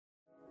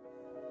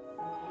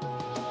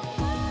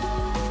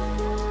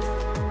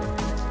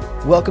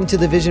Welcome to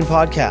the Vision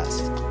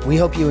Podcast. We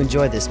hope you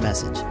enjoy this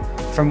message.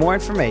 For more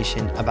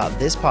information about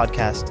this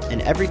podcast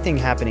and everything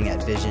happening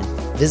at Vision,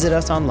 visit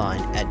us online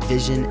at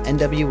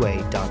visionnwa.com.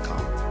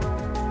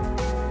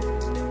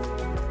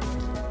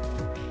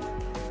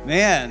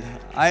 Man,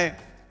 I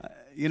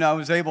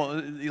was able,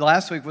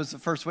 last week was the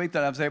first week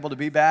that I was able to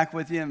be back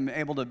with you and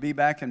able to be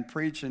back and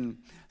preach, and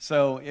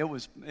so it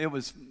was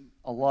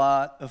a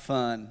lot of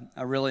fun.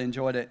 I really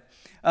enjoyed it.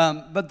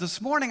 But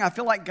this morning, I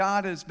feel like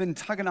God has been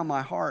tugging on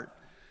my heart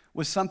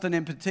with something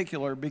in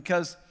particular,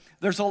 because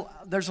there's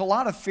a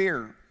lot of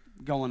fear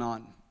going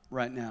on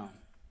right now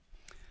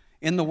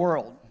in the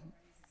world.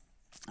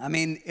 I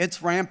mean,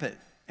 it's rampant,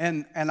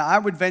 and I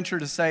would venture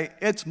to say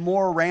it's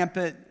more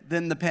rampant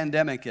than the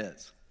pandemic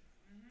is.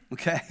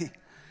 Okay?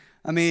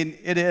 I mean,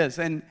 it is.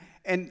 And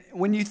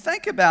when you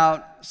think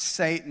about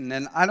Satan,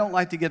 and I don't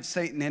like to give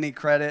Satan any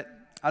credit,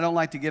 I don't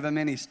like to give him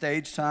any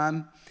stage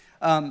time,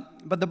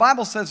 but the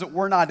Bible says that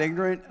we're not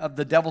ignorant of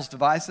the devil's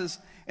devices.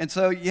 And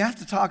so you have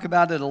to talk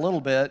about it a little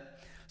bit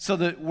so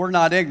that we're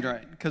not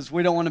ignorant, because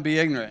we don't want to be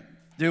ignorant,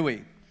 do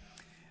we?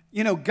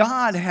 You know,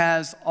 God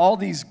has all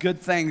these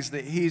good things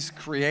that he's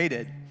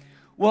created.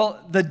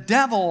 Well, the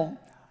devil,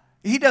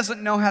 he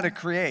doesn't know how to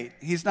create.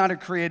 He's not a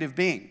creative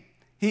being.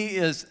 He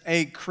is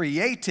a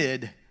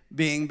created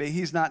being, but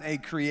he's not a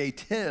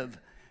creative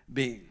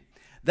being.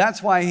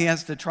 That's why he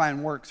has to try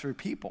and work through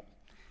people.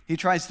 He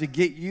tries to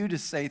get you to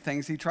say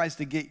things. He tries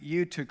to get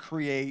you to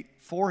create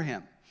for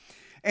him.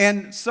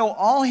 And so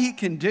all he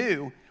can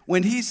do,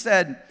 when he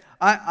said,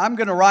 I'm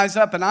going to rise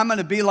up and I'm going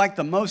to be like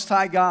the Most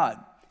High God,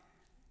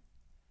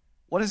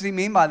 what does he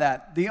mean by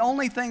that? The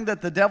only thing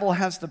that the devil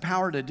has the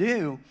power to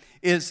do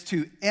is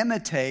to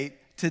imitate,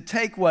 to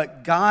take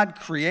what God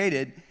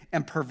created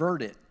and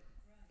pervert it.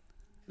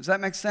 Does that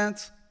make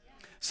sense?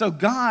 So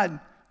God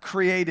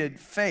created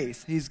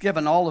faith. He's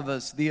given all of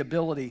us the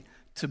ability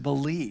to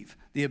believe,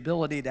 the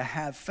ability to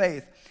have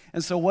faith.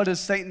 And so what does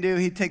Satan do?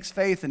 He takes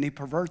faith and he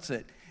perverts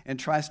it and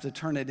tries to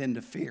turn it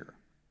into fear.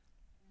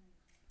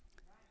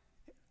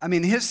 I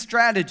mean, his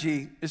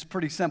strategy is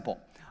pretty simple.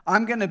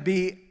 I'm going to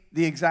be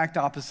the exact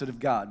opposite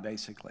of God,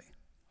 basically.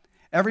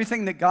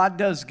 Everything that God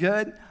does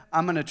good,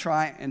 I'm going to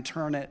try and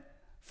turn it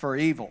for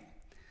evil.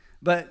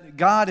 But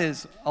God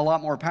is a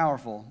lot more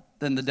powerful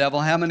than the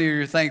devil. How many of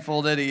you are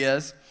thankful that he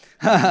is?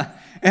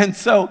 And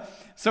so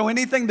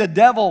anything the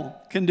devil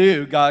can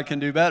do, God can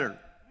do better.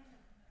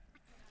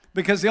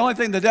 Because the only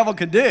thing the devil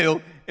can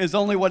do is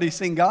only what he's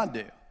seen God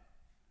do.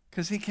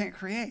 Because he can't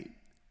create.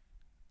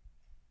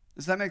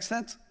 Does that make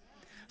sense?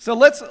 So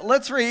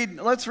let's read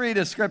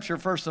a scripture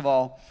first of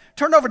all.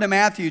 Turn over to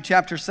Matthew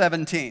chapter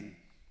 17.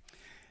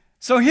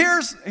 So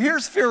here's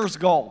fear's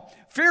goal.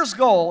 Fear's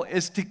goal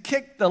is to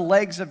kick the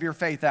legs of your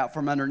faith out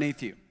from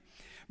underneath you.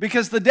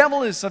 Because the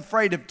devil is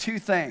afraid of two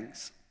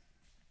things.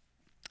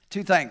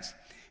 Two things.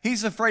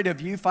 He's afraid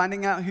of you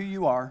finding out who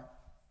you are,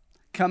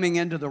 coming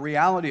into the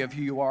reality of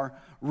who you are,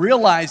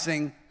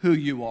 realizing who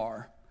you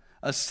are,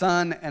 a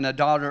son and a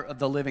daughter of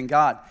the living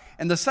God.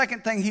 And the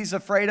second thing he's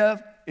afraid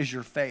of is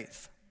your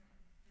faith.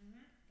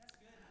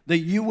 That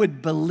you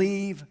would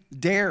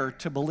dare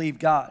to believe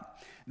God.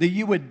 That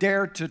you would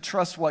dare to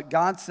trust what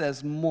God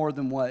says more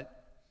than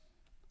what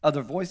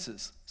other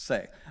voices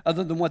say,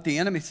 other than what the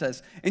enemy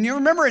says. And you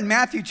remember in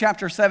Matthew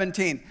chapter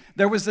 17,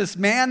 there was this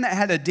man that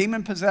had a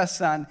demon-possessed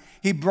son.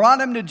 He brought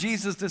him to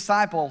Jesus'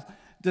 disciples,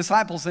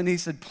 and he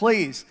said,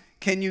 please,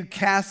 can you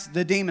cast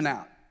the demon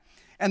out?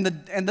 And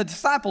the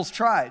disciples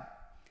tried,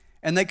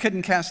 and they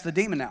couldn't cast the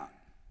demon out.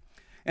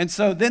 And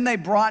so then they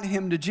brought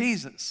him to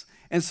Jesus.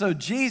 And so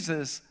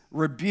Jesus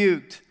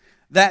rebuked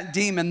that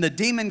demon. The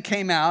demon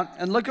came out,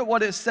 and look at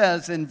what it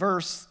says in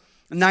verse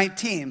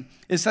 19.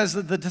 It says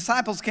that the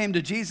disciples came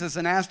to Jesus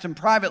and asked him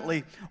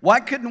privately, why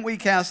couldn't we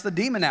cast the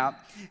demon out?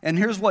 And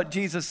here's what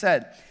Jesus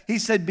said. He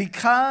said,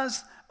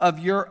 because of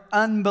your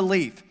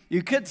unbelief.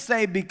 You could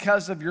say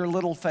because of your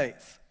little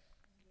faith.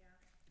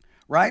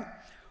 Right?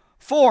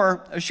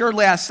 For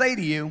assuredly I say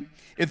to you,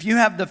 if you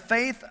have the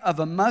faith of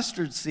a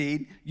mustard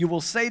seed, you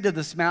will say to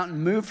this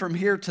mountain, move from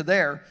here to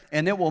there,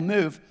 and it will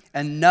move,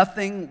 and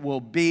nothing will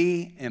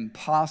be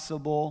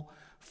impossible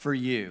for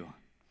you.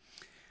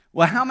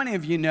 Well, how many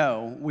of you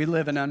know we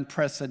live in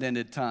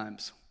unprecedented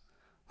times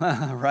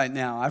right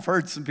now? I've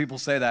heard some people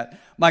say that.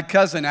 My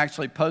cousin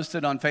actually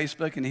posted on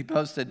Facebook, and he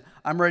posted,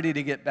 I'm ready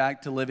to get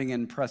back to living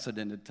in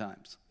precedented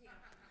times.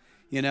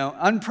 You know,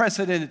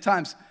 unprecedented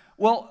times.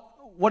 Well,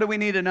 what do we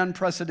need in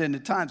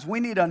unprecedented times?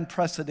 We need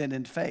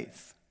unprecedented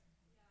faith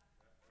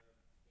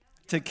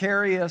to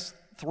carry us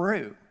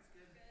through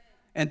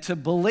and to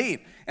believe.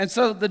 And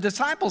so the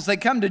disciples, they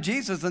come to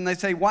Jesus and they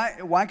say,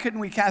 why couldn't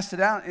we cast it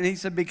out? And he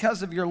said,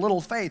 because of your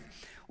little faith.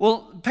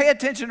 Well, pay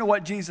attention to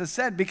what Jesus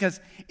said, because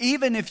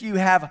even if you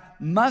have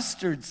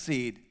mustard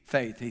seed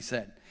faith, he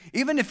said,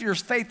 even if your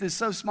faith is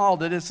so small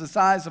that it's the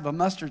size of a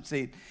mustard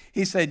seed,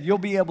 he said, you'll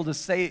be able to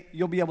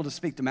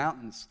speak to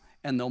mountains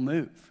and they'll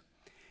move.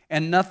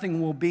 And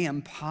nothing will be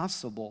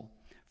impossible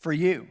for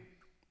you.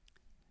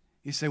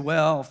 You say,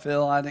 well,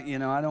 Phil, I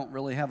don't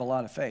really have a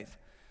lot of faith.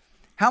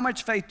 How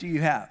much faith do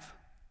you have?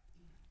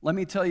 Let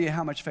me tell you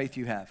how much faith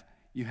you have.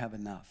 You have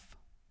enough.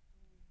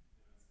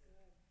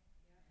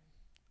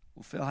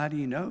 Well, Phil, how do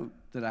you know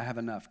that I have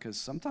enough? Because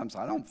sometimes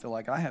I don't feel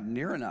like I have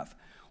near enough.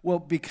 Well,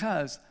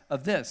 because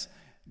of this.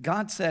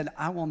 God said,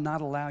 I will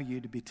not allow you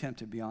to be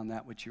tempted beyond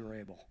that which you are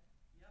able.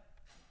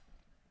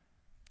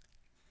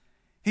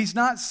 He's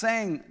not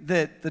saying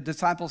that the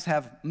disciples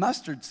have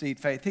mustard seed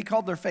faith. He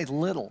called their faith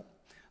little.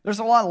 There's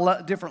a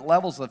lot of different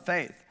levels of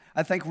faith.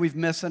 I think we've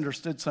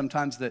misunderstood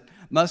sometimes that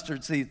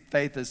mustard seed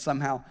faith is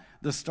somehow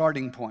the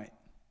starting point.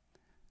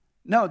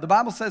 No, the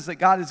Bible says that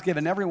God has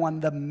given everyone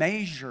the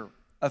measure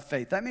of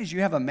faith. That means you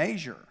have a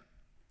measure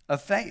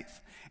of faith.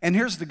 And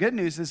here's the good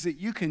news is that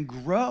you can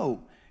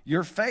grow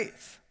your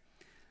faith.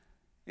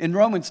 In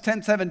Romans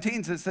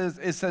 10:17,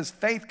 it says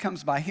faith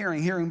comes by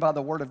hearing, hearing by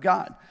the word of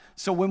God.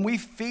 So when we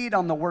feed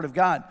on the word of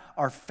God,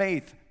 our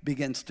faith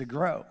begins to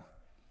grow.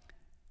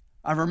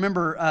 I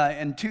remember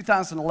in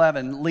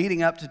 2011,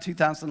 leading up to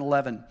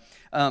 2011,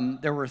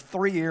 there were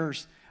 3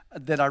 years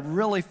that I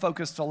really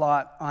focused a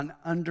lot on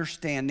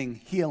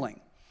understanding healing.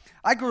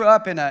 I grew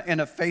up in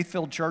a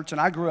faith-filled church, and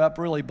I grew up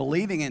really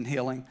believing in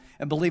healing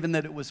and believing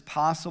that it was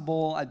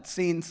possible. I'd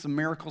seen some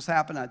miracles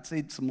happen. I'd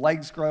seen some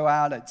legs grow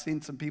out. I'd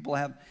seen some people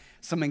have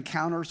some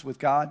encounters with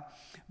God.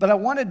 But I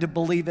wanted to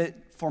believe it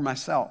for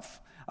myself.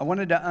 I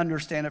wanted to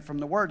understand it from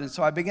the Word. And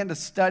so I began to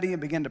study and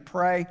began to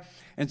pray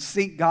and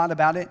seek God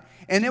about it.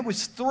 And it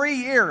was 3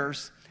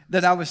 years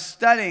that I was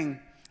studying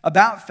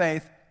about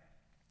faith.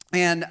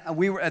 And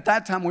at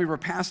that time, we were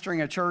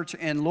pastoring a church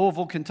in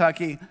Louisville,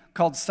 Kentucky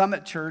called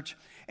Summit Church.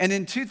 And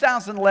in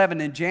 2011,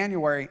 in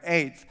January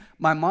 8th,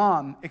 my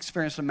mom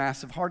experienced a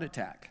massive heart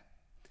attack.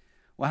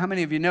 Well, how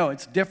many of you know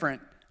it's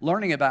different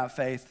learning about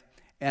faith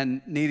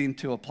and needing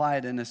to apply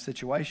it in a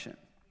situation,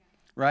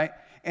 right?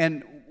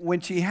 And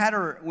when she had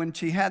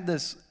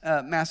this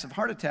massive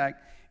heart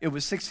attack, it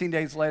was 16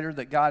 days later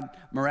that God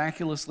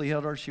miraculously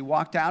healed her. She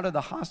walked out of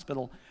the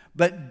hospital.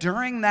 But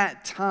during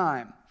that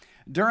time,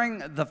 during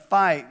the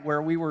fight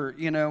where we were,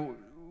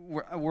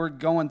 we're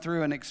going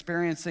through and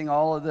experiencing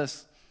all of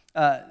this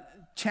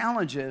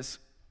challenges,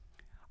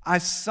 I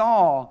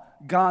saw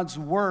God's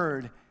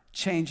word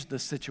change the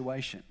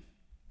situation.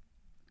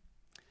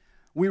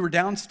 We were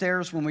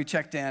downstairs when we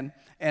checked in,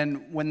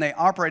 and when they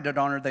operated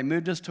on her, they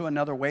moved us to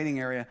another waiting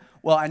area.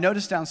 Well, I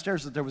noticed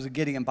downstairs that there was a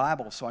Gideon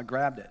Bible, so I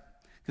grabbed it.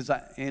 Because,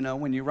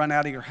 when you run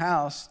out of your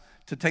house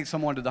to take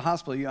someone to the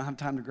hospital, you don't have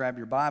time to grab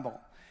your Bible.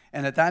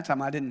 And at that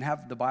time, I didn't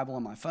have the Bible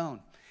on my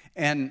phone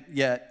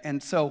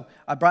and so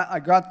I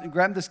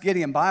grabbed this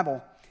Gideon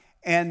Bible,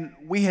 and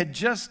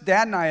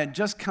Dad and I had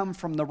just come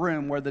from the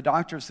room where the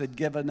doctors had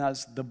given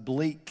us the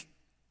bleak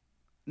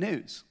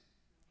news.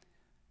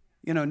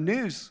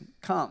 News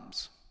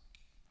comes.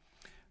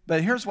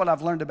 But here's what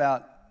I've learned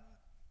about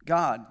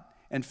God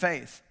and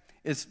faith,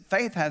 is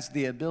faith has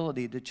the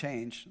ability to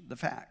change the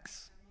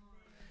facts.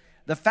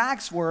 The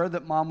facts were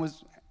that Mom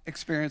was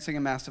experiencing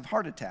a massive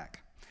heart attack.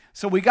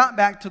 So we got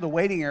back to the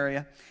waiting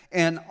area,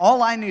 and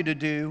all I knew to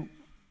do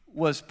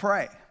was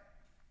pray.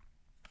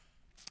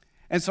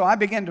 And so I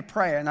began to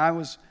pray, and I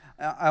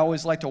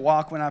always like to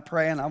walk when I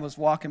pray, and I was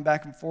walking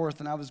back and forth,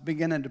 and I was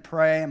beginning to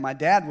pray, and my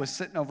dad was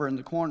sitting over in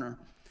the corner.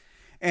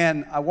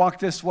 And I walked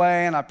this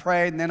way, and I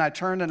prayed, and then I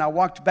turned, and I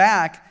walked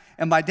back,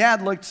 and my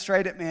dad looked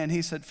straight at me, and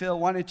he said, "Phil,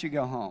 why don't you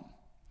go home?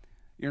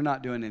 You're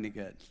not doing any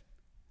good."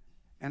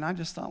 And I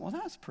just thought, well,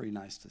 that's pretty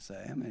nice to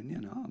say. I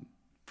mean, I'm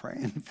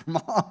praying for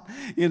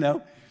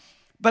Mom,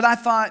 But I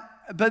thought,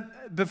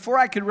 but before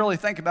I could really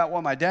think about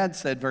what my dad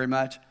said very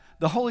much,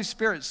 the Holy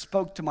Spirit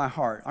spoke to my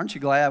heart. Aren't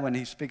you glad when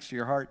He speaks to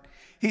your heart?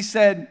 He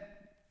said,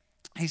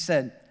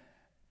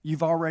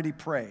 "You've already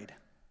prayed.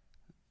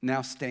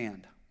 Now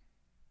stand."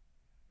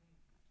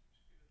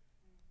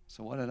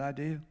 So what did I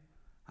do?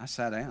 I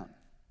sat down.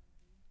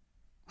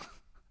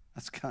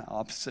 That's kind of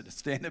opposite of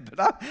standing, but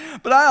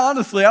I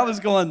honestly, I was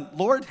going,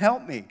 "Lord,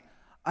 help me.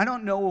 I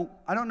don't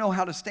know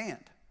how to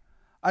stand.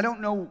 I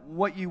don't know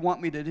what you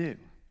want me to do.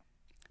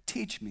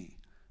 Teach me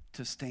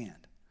to stand."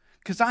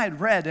 Because I had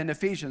read in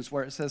Ephesians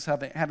where it says,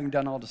 having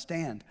done all to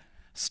stand.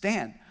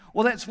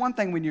 Well, that's one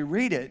thing when you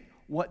read it.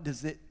 What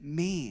does it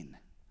mean?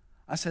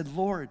 I said,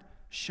 "Lord,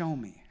 show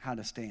me how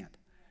to stand."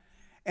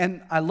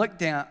 And I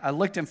looked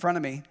in front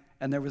of me,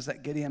 and there was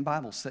that Gideon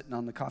Bible sitting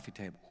on the coffee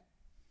table.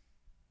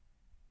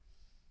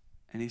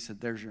 And He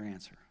said, "There's your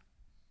answer."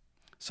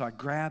 So I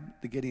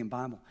grabbed the Gideon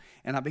Bible,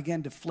 and I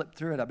began to flip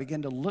through it. I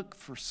began to look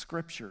for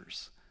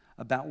scriptures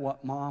about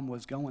what Mom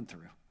was going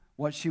through,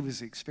 what she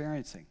was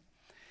experiencing.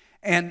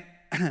 And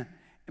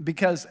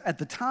because at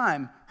the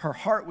time, her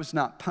heart was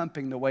not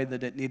pumping the way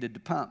that it needed to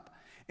pump.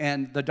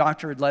 And the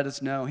doctor had let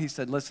us know. He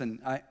said, "Listen,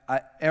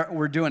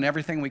 we're doing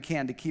everything we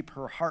can to keep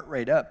her heart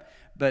rate up,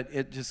 but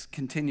it just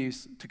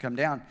continues to come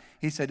down."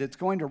 He said, "It's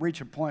going to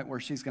reach a point where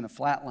she's going to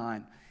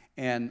flatline."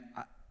 And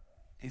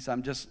he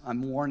said,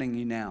 I'm warning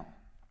you now."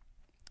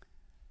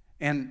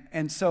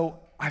 And so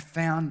I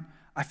found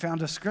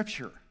a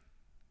scripture.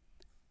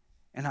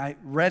 And I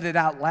read it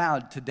out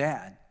loud to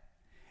Dad.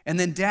 And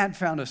then Dad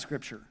found a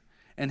scripture.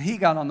 And he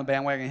got on the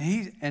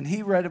bandwagon. And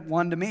he read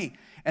one to me.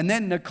 And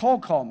then Nicole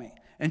called me.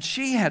 and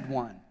she had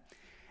one.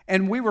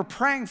 And we were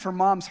praying for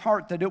Mom's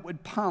heart that it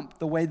would pump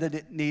the way that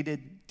it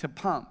needed to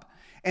pump.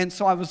 And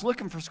so I was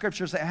looking for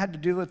scriptures that had to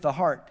do with the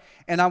heart.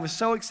 And I was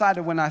so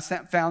excited when I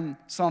found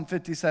Psalm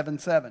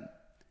 57:7.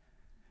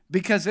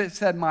 Because it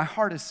said, my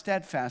heart is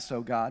steadfast, O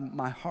God.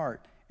 My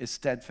heart is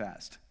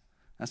steadfast.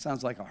 That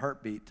sounds like a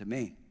heartbeat to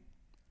me.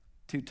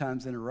 2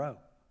 times in a row.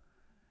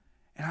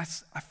 And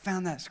I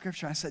found that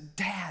scripture. I said,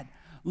 Dad,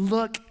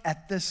 look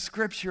at this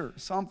scripture.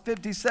 Psalm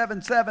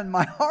 57:7,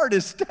 my heart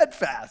is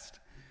steadfast.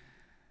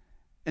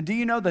 And do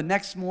you know the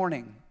next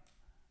morning,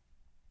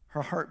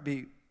 her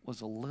heartbeat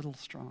was a little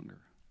stronger.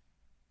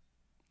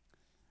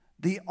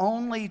 The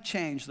only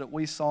change that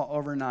we saw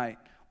overnight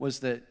was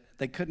that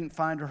they couldn't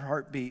find her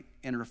heartbeat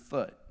in her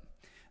foot.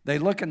 They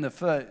look in the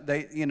foot,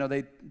 they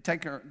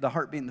take the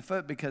heartbeat in the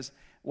foot, because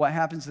what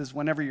happens is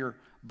whenever your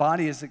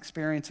body is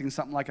experiencing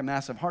something like a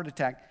massive heart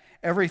attack,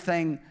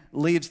 everything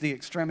leaves the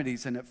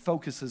extremities and it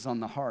focuses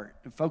on the heart.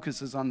 It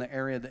focuses on the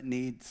area that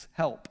needs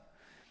help.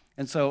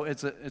 And so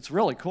it's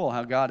really cool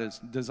how God has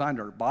designed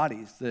our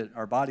bodies, that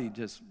our body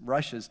just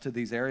rushes to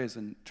these areas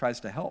and tries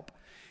to help.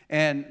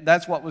 And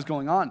that's what was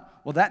going on.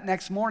 Well, that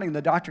next morning,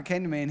 the doctor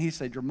came to me and he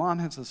said, your mom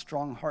has a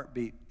strong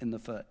heartbeat in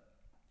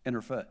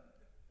her foot.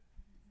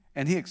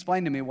 And he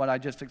explained to me what I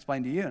just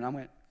explained to you. And I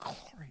went,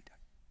 glory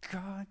to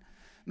God.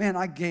 Man,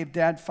 I gave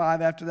Dad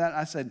 5 after that.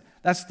 I said,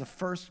 that's the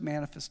first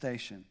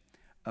manifestation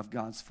of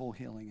God's full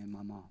healing in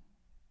my mom.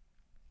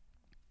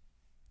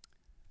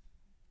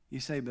 You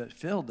say, but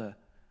Phil,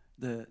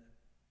 the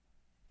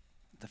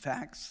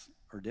facts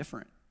are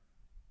different.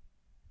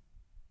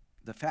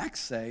 The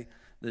facts say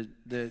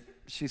that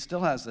she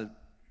still has the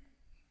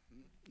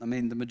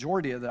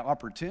majority of the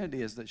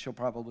opportunity is that she'll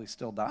probably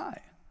still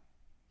die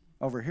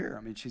over here.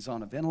 I mean, she's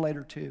on a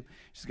ventilator tube.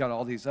 She's got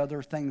all these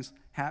other things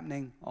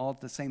happening all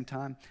at the same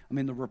time. I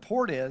mean, the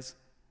report is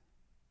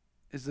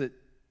that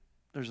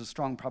there's a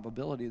strong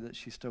probability that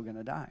she's still going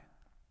to die.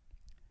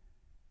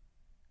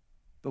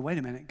 But wait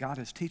a minute, God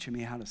is teaching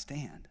me how to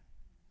stand.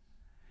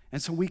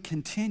 And so we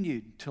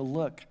continued to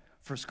look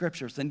for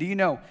scriptures. And do you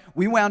know,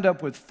 we wound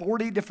up with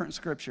 40 different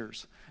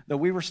scriptures that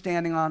we were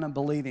standing on and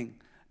believing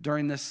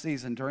during this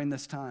season, during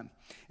this time.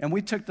 And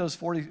we took those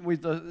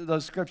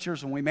those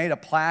scriptures and we made a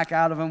plaque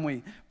out of them.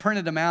 We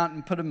printed them out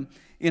and put them,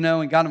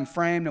 and got them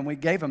framed, and we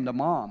gave them to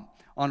Mom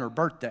on her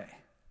birthday.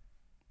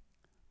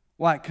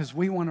 Why? Because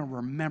we want to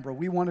remember,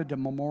 we wanted to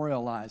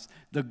memorialize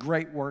the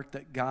great work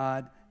that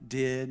God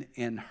did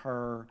in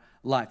her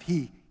life.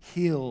 He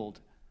healed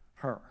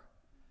her.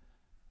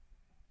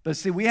 But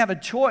see, we have a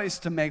choice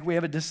to make. We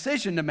have a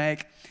decision to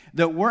make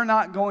that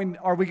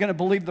are we going to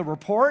believe the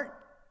report?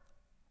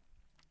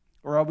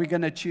 Or are we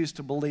going to choose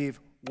to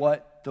believe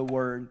what the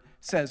Word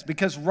says?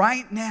 Because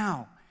right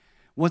now,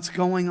 what's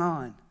going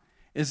on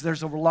is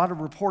there's a lot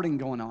of reporting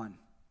going on.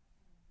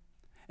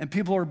 And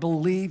people are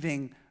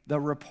believing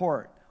the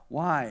report.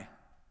 Why?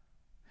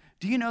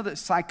 Do you know that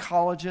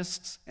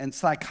psychologists and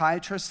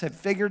psychiatrists have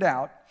figured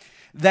out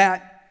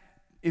that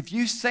if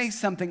you say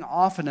something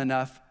often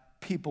enough,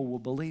 people will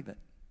believe it?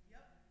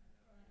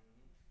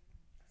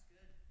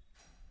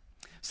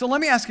 So let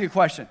me ask you a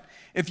question.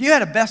 If you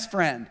had a best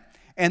friend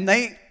and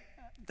they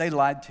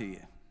lied to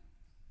you,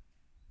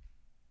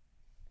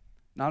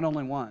 not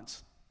only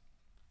once,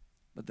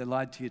 but they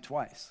lied to you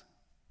twice,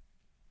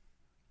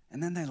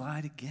 and then they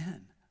lied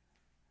again,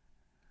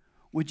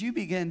 would you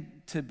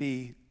begin to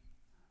be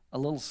a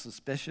little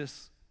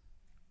suspicious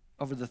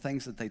over the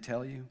things that they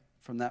tell you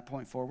from that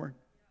point forward?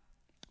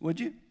 Would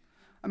you?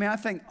 I mean, I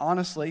think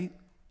honestly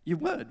you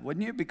would,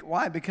 wouldn't you?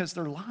 Why? Because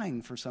they're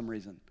lying for some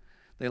reason.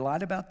 They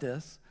lied about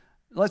this.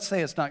 Let's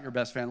say it's not your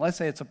best friend. Let's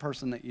say it's a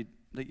person that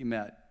you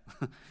met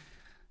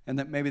and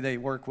that maybe they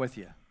work with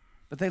you.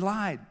 But they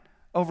lied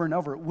over and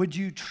over. Would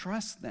you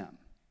trust them?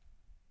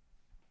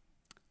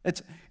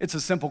 It's a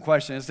simple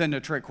question. It's not a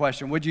trick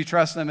question. Would you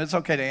trust them? It's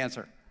okay to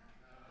answer.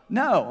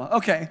 No.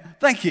 Okay.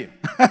 Thank you.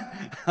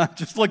 I'm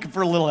just looking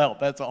for a little help.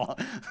 That's all.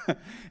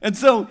 And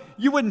so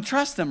you wouldn't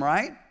trust them,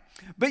 right?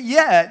 But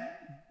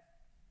yet,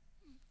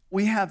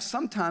 we have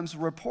sometimes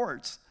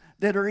reports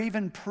that are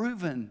even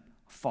proven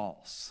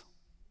false.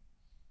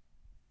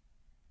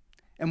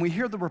 And we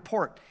hear the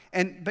report,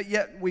 but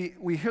yet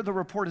we hear the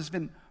report has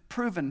been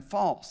proven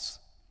false.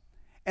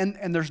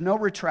 And there's no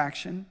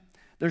retraction.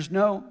 There's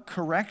no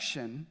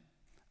correction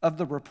of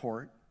the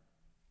report.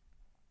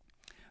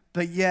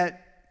 But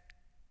yet,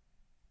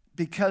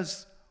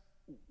 because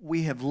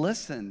we have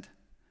listened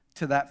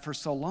to that for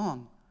so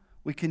long,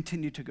 we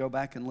continue to go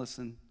back and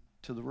listen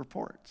to the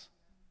reports.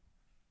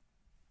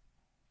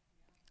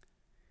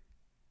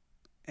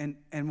 And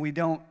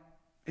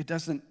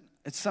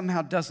it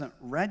somehow doesn't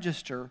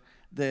register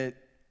that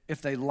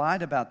if they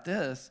lied about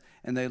this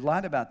and they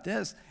lied about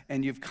this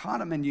and you've caught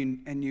them and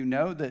you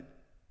know that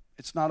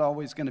it's not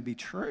always going to be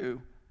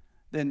true,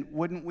 then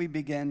wouldn't we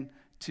begin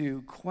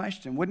to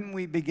question? Wouldn't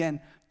we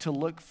begin to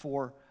look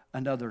for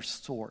another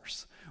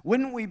source?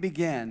 Wouldn't we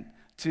begin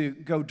to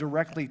go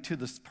directly to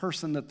the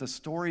person that the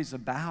story's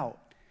about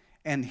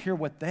and hear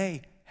what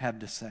they have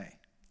to say?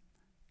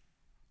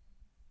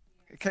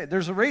 Okay,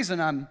 there's a reason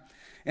I'm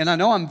And I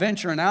know I'm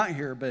venturing out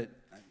here, but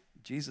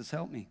Jesus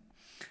help me.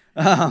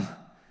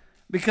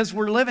 Because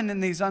we're living in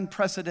these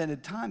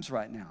unprecedented times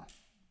right now.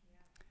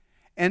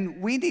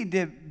 And we need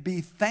to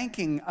be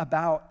thinking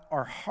about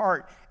our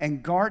heart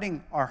and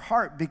guarding our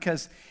heart,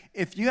 because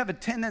if you have a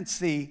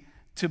tendency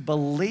to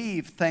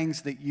believe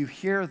things that you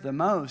hear the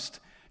most,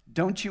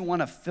 don't you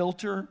want to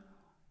filter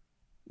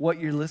what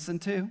you listen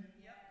to?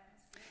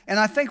 And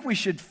I think we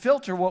should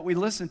filter what we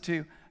listen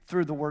to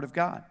through the Word of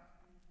God.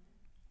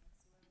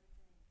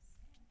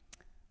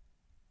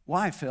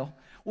 Why, Phil?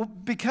 Well,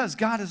 because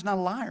God is not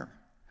a liar.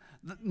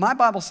 My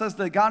Bible says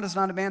that God is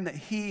not a man that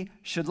he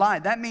should lie.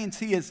 That means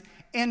he is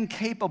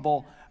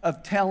incapable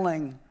of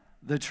telling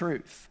the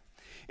truth.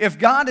 If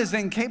God is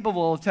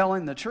incapable of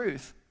telling the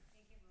truth,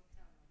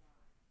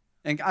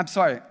 and I'm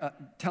sorry,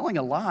 telling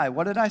a lie,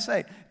 what did I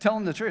say?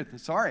 Telling the truth.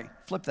 Sorry,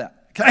 flip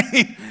that.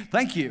 Okay,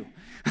 thank you.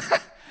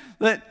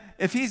 That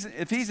if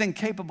he's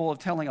incapable of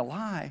telling a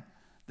lie,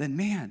 then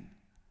man,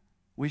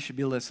 we should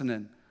be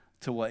listening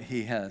to what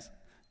he has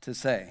to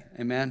say.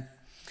 Amen.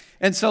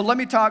 And so let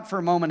me talk for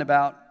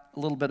a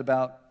little bit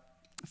about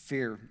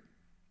fear.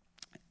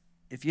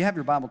 If you have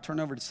your Bible, turn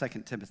over to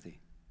 2 Timothy.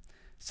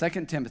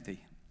 2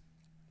 Timothy.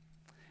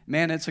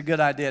 Man, it's a good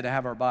idea to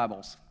have our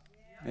Bibles,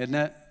 isn't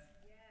it?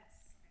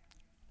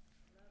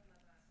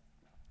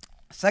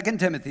 2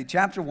 Timothy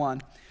chapter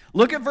 1.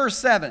 Look at verse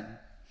 7.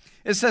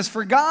 It says,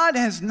 "For God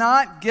has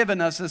not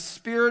given us a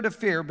spirit of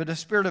fear, but a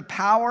spirit of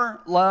power,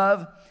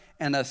 love,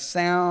 and a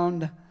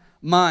sound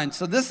mind."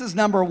 So this is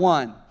number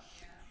one.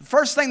 The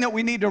first thing that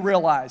we need to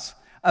realize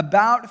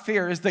about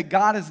fear is that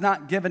God has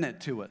not given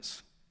it to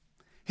us.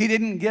 He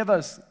didn't give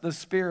us the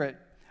spirit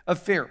of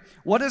fear.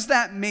 What does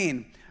that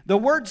mean? The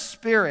word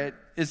spirit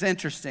is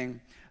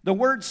interesting. The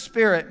word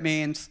spirit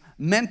means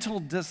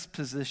mental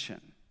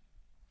disposition.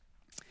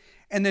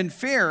 And then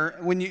fear,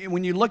 when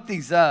you look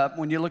these up,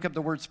 when you look up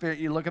the word spirit,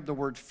 you look up the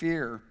word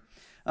fear.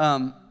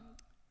 In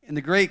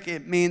the Greek,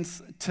 it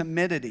means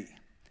timidity,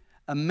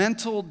 a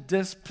mental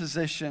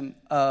disposition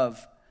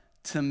of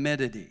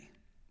timidity.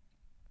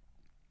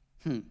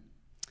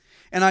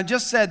 And I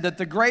just said that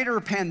the greater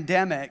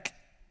pandemic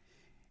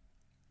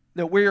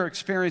that we're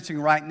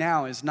experiencing right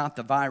now is not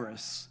the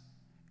virus,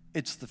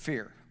 it's the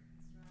fear.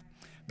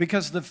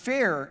 Because the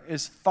fear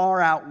is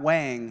far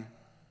outweighing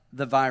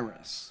the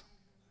virus.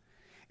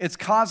 It's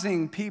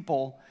causing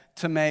people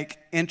to make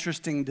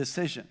interesting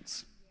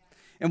decisions.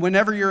 And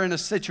whenever you're in a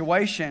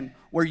situation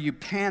where you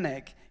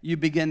panic, you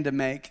begin to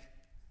make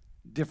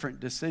different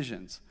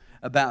decisions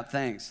about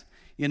things,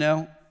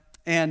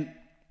 And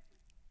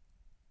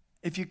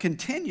if you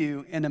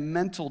continue in a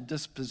mental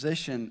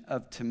disposition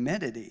of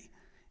timidity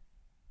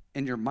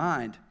in your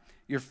mind,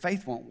 your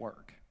faith won't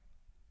work.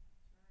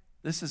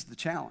 This is the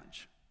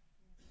challenge.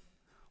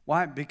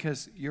 Why?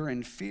 Because you're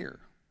in fear.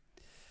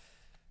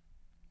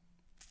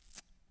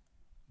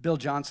 Bill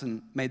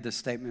Johnson made this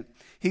statement.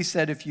 He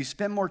said, if you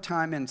spend more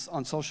time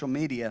on social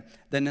media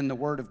than in the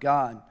Word of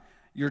God,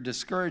 your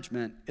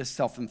discouragement is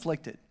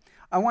self-inflicted.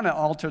 I want to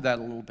alter that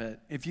a little bit.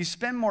 If you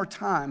spend more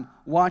time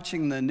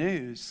watching the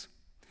news,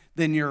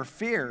 then your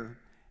fear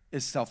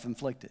is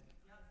self-inflicted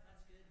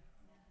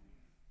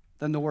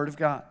than the Word of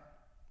God.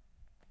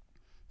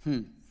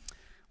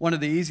 One of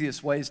the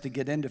easiest ways to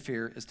get into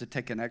fear is to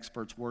take an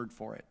expert's word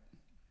for it.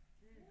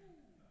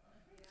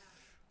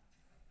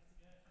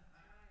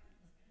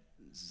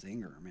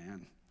 Zinger,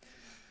 man.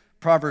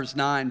 Proverbs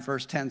 9,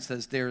 verse 10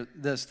 says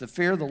this, "The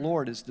fear of the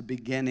Lord is the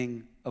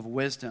beginning of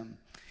wisdom."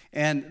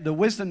 And the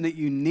wisdom that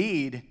you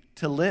need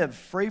to live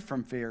free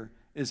from fear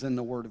is in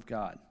the Word of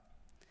God.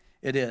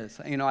 It is.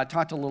 I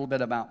talked a little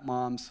bit about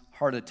Mom's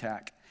heart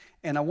attack,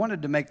 and I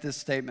wanted to make this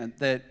statement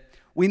that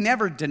we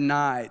never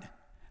denied.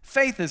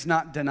 Faith is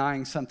not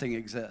denying something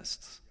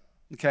exists,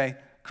 okay?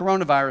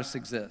 Coronavirus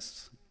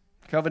exists.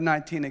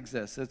 COVID-19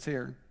 exists. It's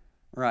here,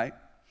 right?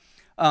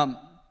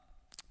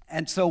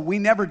 And so we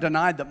never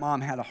denied that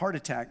Mom had a heart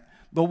attack,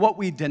 but what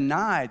we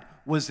denied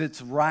was its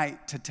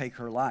right to take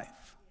her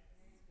life.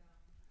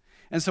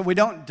 And so we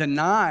don't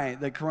deny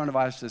that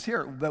coronavirus is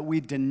here, but we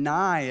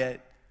deny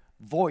it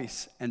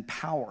voice and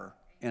power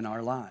in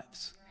our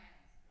lives.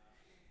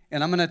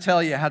 And I'm going to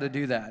tell you how to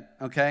do that,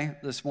 okay,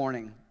 this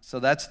morning.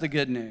 So that's the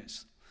good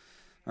news.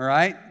 All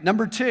right?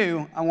 Number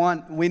two,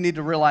 we need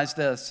to realize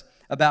this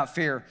about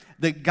fear,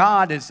 that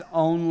God is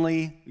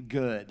only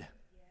good.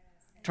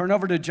 Turn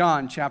over to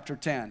John chapter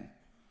 10.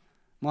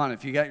 Come on,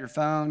 if you got your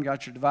phone,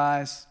 got your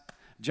device.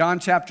 John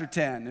chapter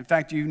 10. In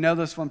fact, you know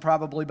this one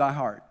probably by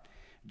heart.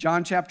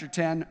 John chapter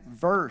 10,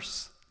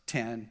 verse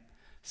 10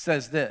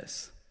 says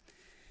this.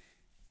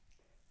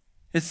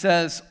 It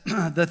says,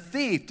 "The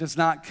thief does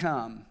not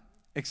come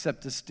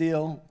except to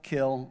steal,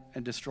 kill,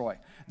 and destroy."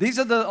 These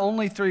are the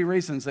only three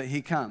reasons that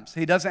he comes.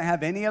 He doesn't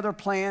have any other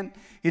plan.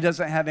 He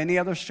doesn't have any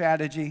other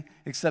strategy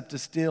except to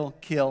steal,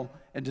 kill,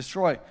 and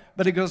destroy.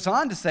 But it goes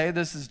on to say,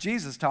 this is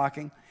Jesus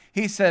talking,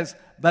 he says,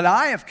 "But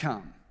I have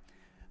come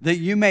that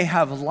you may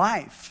have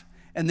life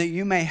and that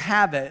you may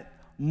have it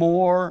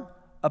more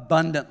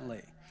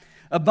abundantly."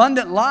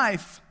 Abundant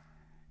life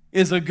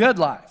is a good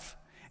life.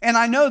 And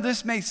I know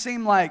this may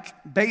seem like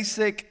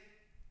basic,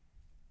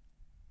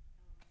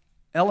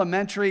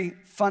 elementary,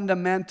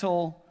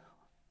 fundamental,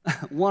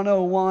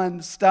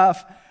 101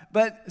 stuff,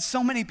 but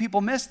so many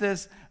people miss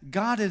this.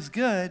 God is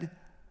good,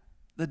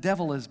 the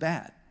devil is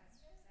bad.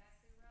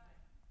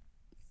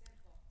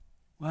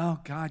 Well,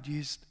 God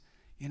used,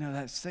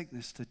 that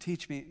sickness to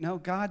teach me. No,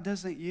 God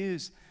doesn't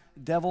use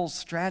devil's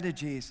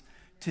strategies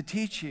to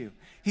teach you.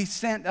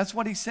 That's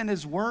what he sent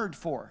his word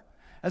for.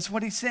 That's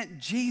what he sent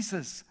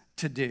Jesus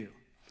to do.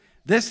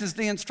 This is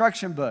the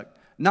instruction book,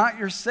 not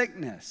your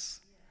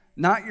sickness,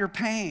 not your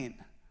pain,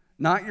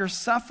 not your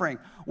suffering.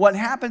 What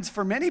happens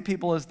for many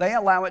people is they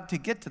allow it to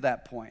get to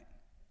that point.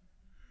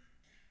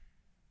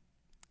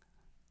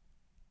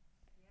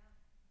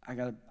 I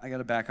got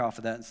to back off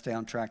of that and stay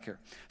on track here.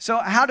 So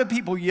how do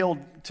people yield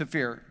to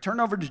fear? Turn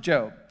over to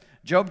Job.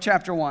 Job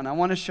chapter 1. I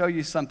want to show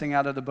you something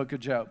out of the book of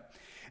Job.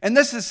 And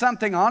this is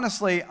something,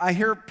 honestly, I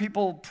hear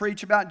people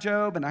preach about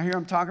Job, and I hear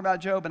them talk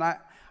about Job, and I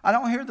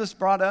don't hear this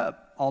brought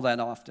up all that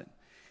often.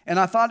 And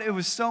I thought it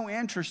was so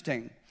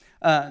interesting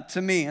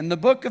to me. In the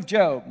book of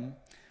Job,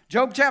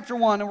 Job chapter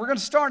 1, and we're going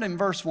to start in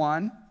verse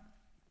 1.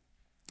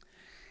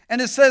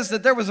 And it says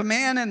that there was a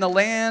man in the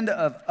land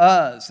of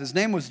Uz. His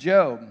name was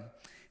Job.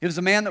 He was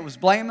a man that was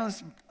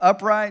blameless,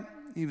 upright.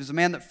 He was a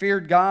man that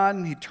feared God,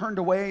 and he turned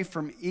away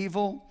from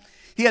evil.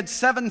 He had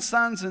 7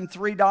 sons and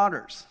 3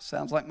 daughters.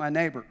 Sounds like my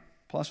neighbor,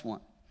 plus 1.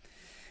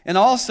 And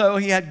also,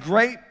 he had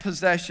great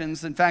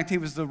possessions. In fact, he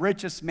was the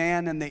richest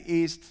man in the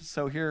East.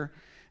 So here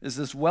is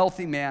this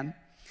wealthy man.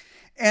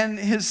 And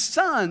his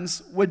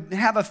sons would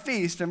have a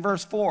feast, in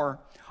verse 4,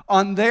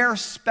 on their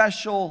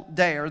special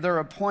day, or their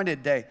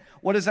appointed day.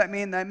 What does that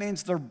mean? That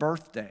means their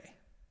birthday.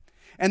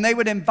 And they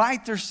would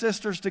invite their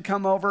sisters to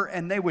come over,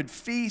 and they would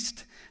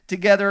feast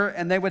together,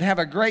 and they would have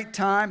a great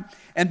time.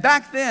 And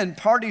back then,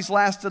 parties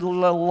lasted a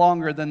little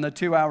longer than the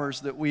 2 hours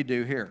that we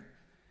do here.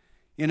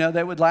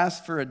 They would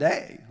last for a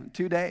day,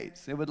 2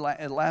 days. It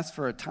last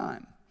for a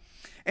time.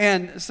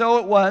 And so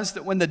it was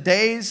that when the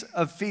days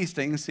of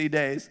feasting,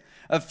 days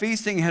of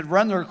feasting had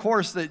run their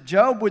course, that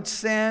Job would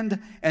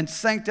send and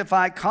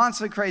sanctify,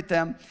 consecrate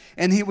them,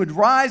 and he would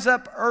rise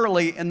up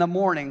early in the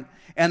morning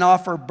and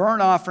offer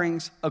burnt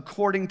offerings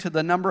according to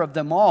the number of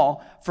them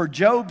all. For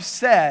Job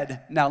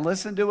said, now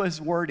listen to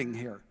his wording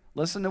here.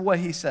 Listen to what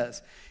he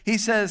says. He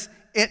says,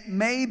 it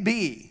may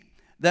be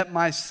that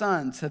my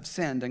sons have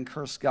sinned and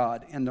cursed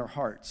God in their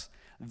hearts.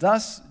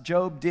 Thus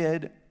Job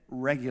did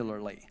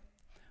regularly.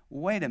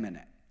 Wait a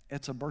minute.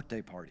 It's a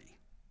birthday party.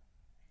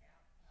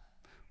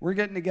 We're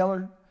getting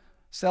together,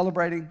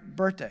 celebrating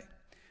birthday.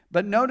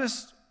 But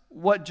notice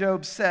what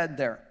Job said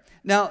there.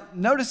 Now,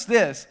 notice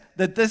this,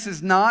 that this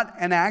is not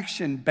an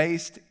action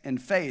based in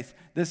faith.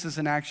 This is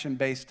an action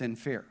based in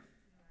fear.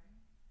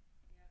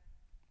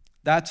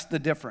 That's the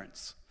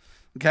difference,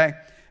 okay?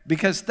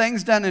 Because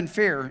things done in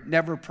fear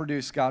never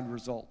produce God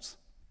results.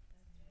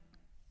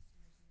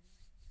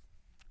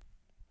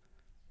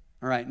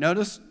 All right,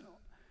 notice.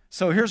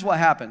 So here's what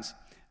happens.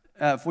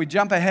 If we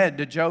jump ahead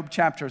to Job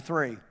chapter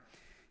 3,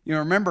 you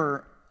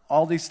remember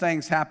all these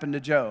things happened to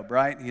Job,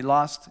 right? He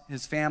lost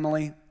his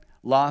family,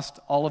 lost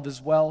all of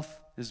his wealth,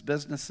 his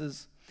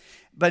businesses.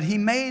 But he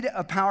made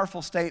a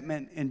powerful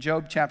statement in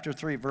Job chapter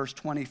 3, verse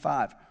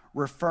 25,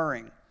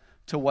 referring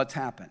to what's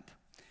happened.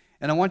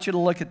 And I want you to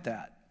look at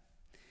that.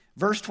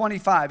 Verse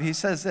 25, he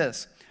says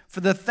this, for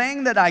the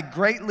thing that I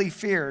greatly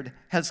feared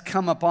has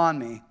come upon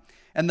me,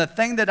 and the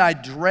thing that I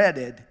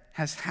dreaded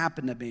has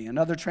happened to me.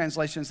 Another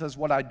translation says,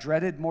 what I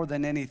dreaded more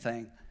than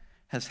anything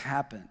has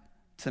happened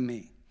to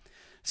me.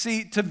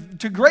 See,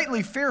 to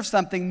greatly fear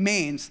something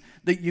means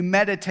that you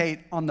meditate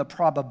on the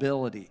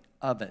probability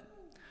of it,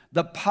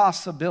 the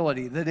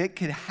possibility that it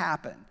could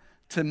happen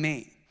to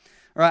me.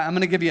 All right, I'm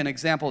going to give you an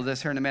example of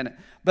this here in a minute.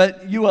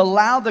 But you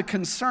allow the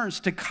concerns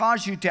to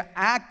cause you to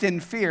act in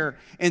fear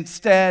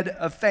instead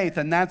of faith.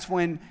 And that's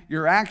when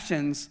your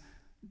actions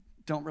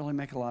don't really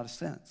make a lot of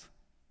sense.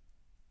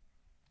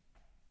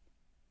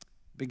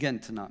 Begin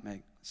to not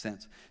make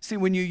sense. See,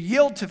 when you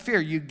yield to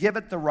fear, you give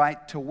it the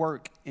right to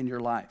work in your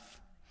life.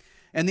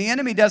 And the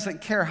enemy doesn't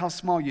care how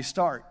small you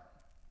start.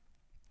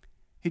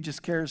 He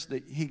just cares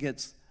that he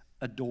gets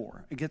a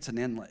door. It gets an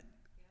inlet.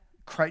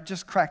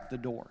 Just crack the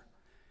door.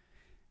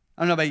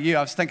 I don't know about you.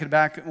 I was thinking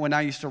back when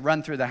I used to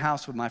run through the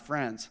house with my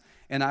friends.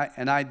 And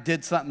I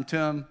did something to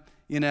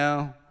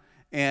them,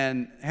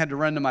 and had to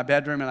run to my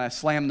bedroom, and I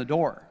slammed the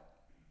door.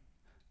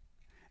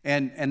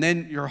 And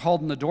then you're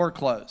holding the door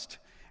closed.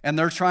 And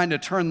they're trying to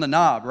turn the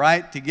knob,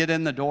 right, to get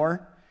in the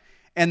door.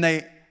 And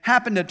they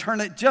happen to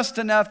turn it just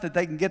enough that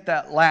they can get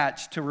that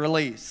latch to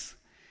release.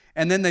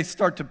 And then they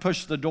start to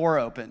push the door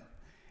open.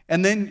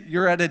 And then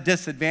you're at a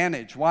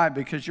disadvantage. Why?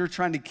 Because you're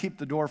trying to keep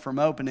the door from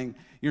opening.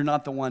 You're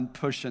not the one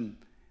pushing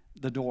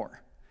the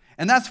door.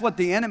 And that's what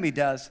the enemy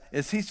does,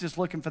 is he's just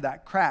looking for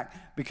that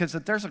crack. Because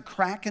if there's a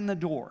crack in the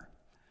door,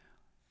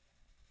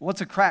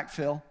 what's a crack,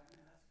 Phil?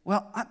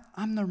 Well,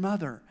 I'm their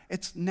mother.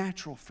 It's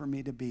natural for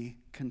me to be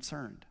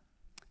concerned.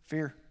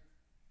 Fear.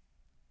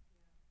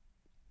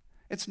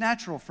 It's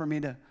natural for me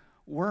to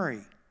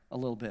worry a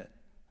little bit.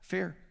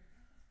 Fear.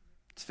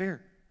 It's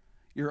fear.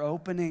 You're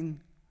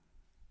opening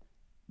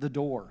the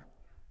door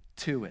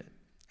to it.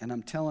 And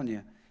I'm telling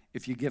you,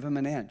 if you give him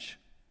an inch,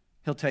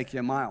 he'll take you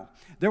a mile.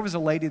 There was a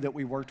lady that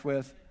we worked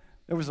with.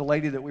 There was a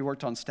lady that we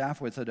worked on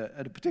staff with at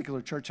a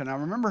particular church, and I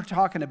remember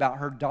talking about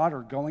her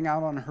daughter going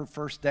out on her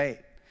first date.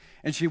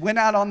 And she went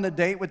out on the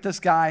date with this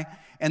guy,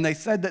 and they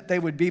said that they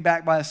would be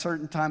back by a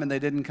certain time, and they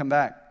didn't come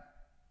back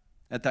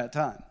at that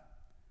time.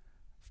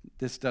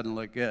 This doesn't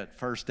look good.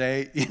 First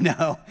date, you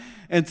know.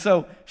 And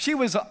so she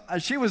was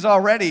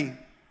already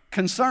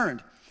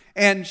concerned.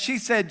 And she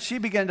said she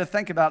began to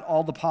think about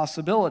all the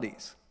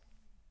possibilities,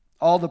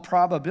 all the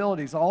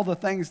probabilities, all the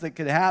things that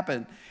could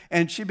happen.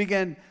 And she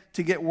began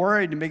to get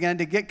worried and began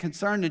to get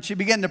concerned. And she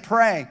began to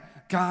pray,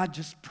 God,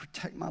 just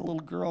protect my little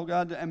girl,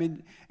 God.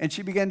 And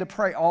she began to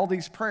pray all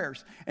these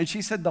prayers. And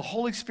she said, the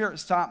Holy Spirit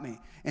stopped me.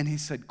 And he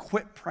said,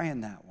 quit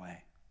praying that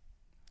way.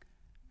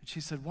 And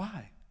she said,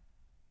 why?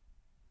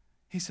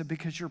 He said,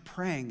 because you're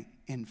praying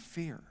in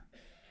fear.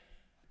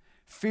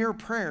 Fear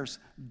prayers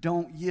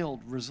don't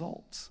yield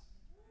results.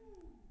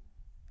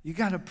 You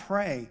got to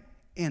pray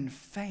in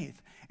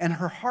faith. And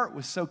her heart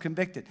was so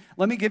convicted.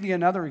 Let me give you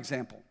another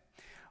example.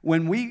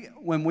 When we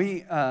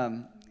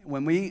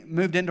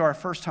moved into our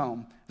first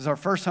home, it was our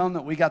first home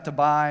that we got to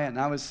buy, and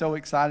I was so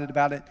excited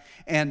about it.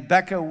 And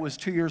Becca was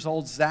 2 years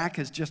old. Zach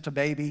is just a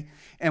baby.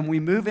 And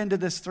we move into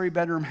this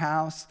 3-bedroom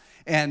house,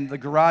 and the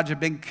garage had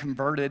been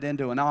converted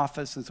into an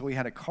office, and so we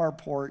had a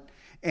carport.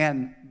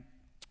 And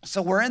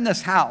so we're in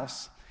this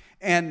house,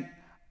 and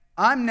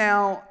I'm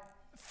now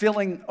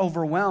feeling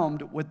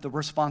overwhelmed with the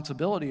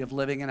responsibility of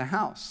living in a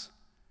house.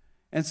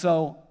 And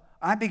so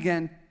I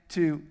began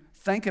to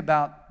think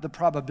about the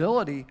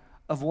probability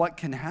of what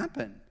can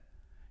happen.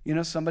 You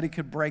know, somebody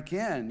could break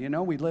in. You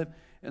know, we live,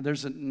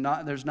 there's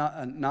not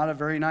a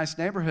very nice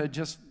neighborhood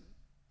just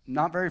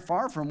not very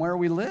far from where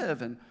we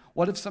live. And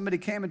what if somebody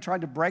came and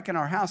tried to break in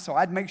our house? So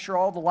I'd make sure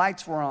all the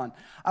lights were on.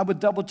 I would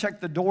double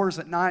check the doors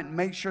at night and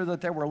make sure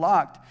that they were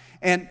locked.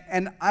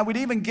 And I would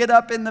even get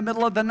up in the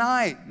middle of the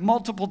night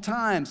multiple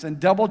times and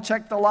double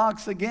check the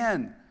locks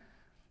again.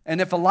 And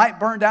if a light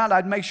burned out,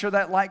 I'd make sure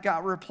that light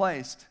got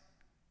replaced.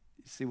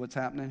 You see what's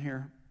happening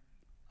here?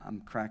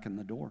 I'm cracking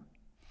the door.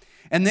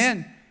 And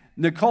then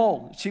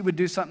Nicole, she would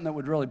do something that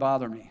would really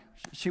bother me.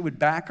 She would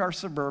back our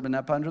Suburban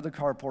up under the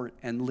carport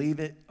and leave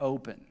it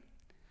open.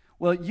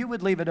 Well, you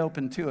would leave it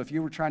open too if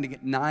you were trying to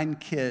get 9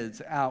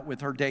 kids out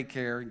with her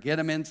daycare and get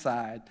them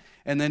inside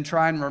and then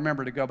try and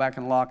remember to go back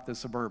and lock the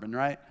Suburban,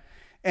 right?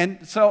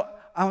 And so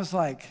I was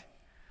like,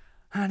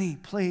 honey,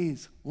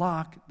 please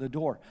lock the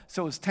door.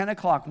 So it was 10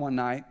 o'clock one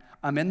night.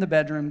 I'm in the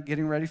bedroom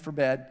getting ready for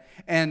bed,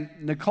 and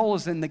Nicole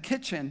is in the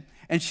kitchen,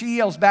 and she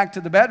yells back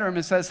to the bedroom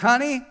and says,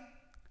 honey?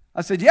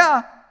 I said,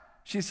 yeah.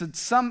 She said,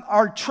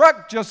 our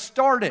truck just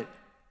started.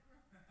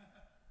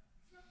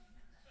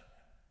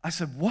 I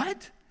said,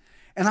 what?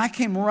 And I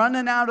came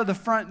running out of the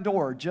front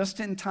door just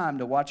in time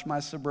to watch my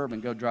Suburban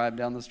go drive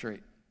down the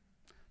street.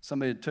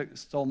 Somebody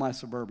stole my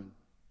Suburban.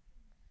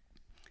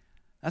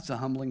 That's a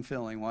humbling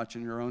feeling,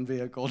 watching your own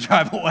vehicle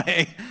drive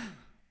away.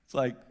 It's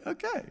like,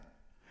 okay.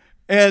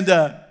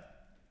 And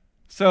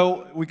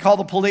so we call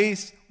the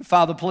police. We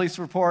file the police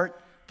report.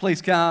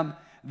 Police come.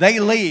 They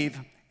leave,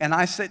 and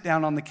I sit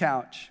down on the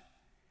couch.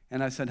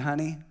 And I said,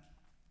 honey,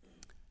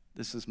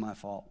 this is my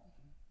fault.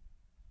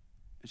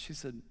 And she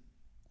said,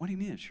 what do you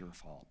mean it's your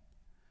fault?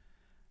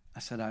 I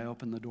said, I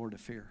opened the door to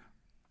fear.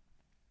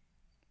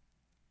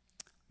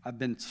 I've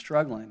been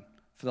struggling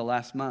for the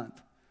last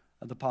month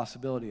of the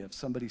possibility of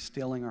somebody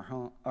stealing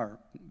our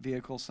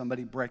vehicle,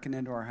 somebody breaking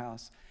into our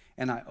house,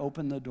 and I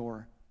opened the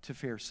door to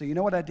fear. So you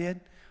know what I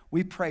did?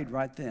 We prayed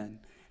right then,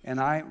 and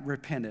I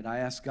repented. I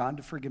asked God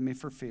to forgive me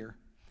for fear.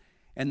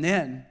 And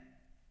then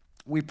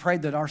we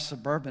prayed that our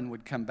Suburban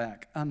would come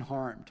back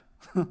unharmed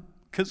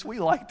because we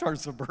liked our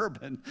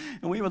Suburban,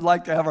 and we would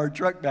like to have our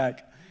truck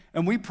back.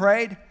 And we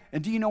prayed,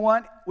 and do you know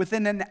what?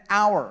 Within an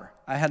hour,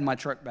 I had my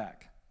truck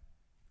back.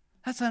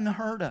 That's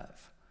unheard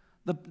of.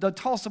 The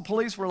Tulsa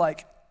police were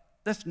like,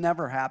 this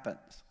never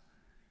happens.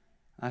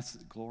 I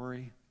said,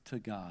 glory to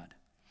God.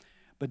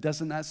 But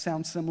doesn't that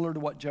sound similar to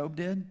what Job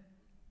did?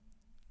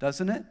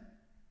 Doesn't it?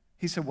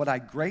 He said, what I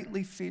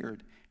greatly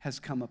feared has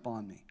come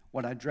upon me.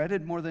 What I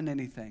dreaded more than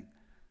anything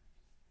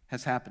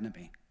has happened to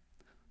me.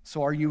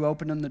 So are you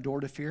opening the door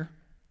to fear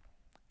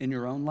in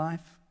your own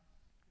life?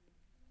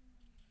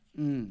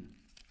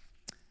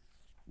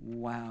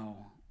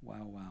 Wow.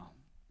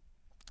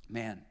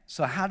 Man,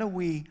 so how do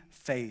we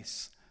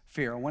face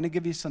fear? I want to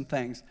give you some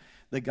things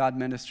that God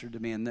ministered to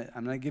me, and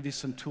I'm going to give you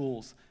some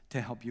tools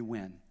to help you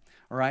win.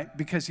 All right?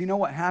 Because you know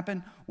what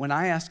happened when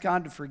I asked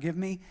God to forgive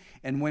me,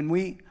 and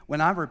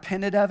when I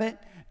repented of it,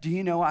 do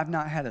you know I've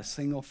not had a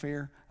single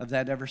fear of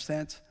that ever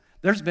since?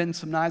 There's been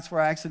some nights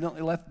where I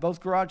accidentally left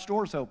both garage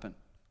doors open.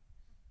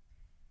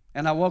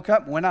 And I woke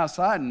up and went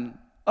outside and,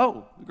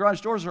 the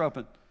garage doors are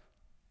open.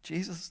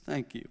 Jesus,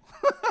 thank you.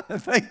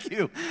 Thank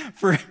you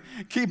for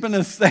keeping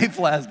us safe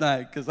last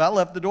night because I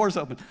left the doors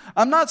open.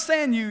 I'm not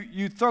saying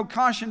you throw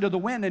caution to the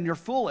wind and you're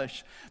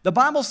foolish. The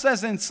Bible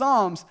says in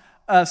Psalms,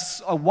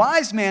 a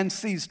wise man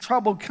sees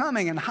trouble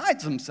coming and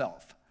hides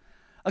himself.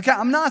 Okay,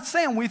 I'm not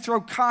saying we throw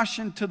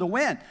caution to the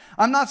wind.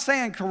 I'm not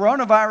saying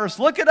coronavirus,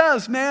 look at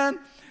us, man.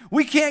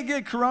 We can't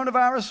get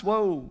coronavirus.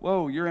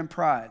 Whoa, you're in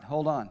pride.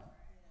 Hold on.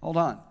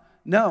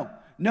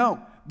 No,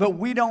 but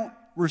we don't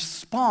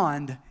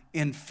respond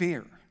in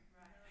fear.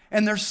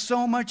 And there's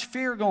so much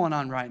fear going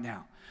on right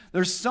now.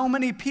 There's so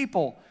many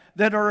people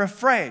that are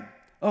afraid.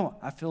 Oh,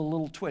 I feel a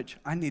little twitch.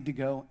 I need to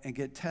go and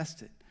get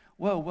tested.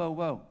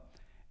 Whoa.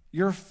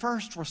 Your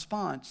first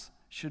response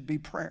should be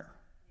prayer.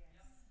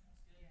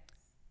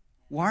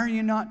 Why are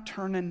you not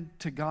turning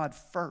to God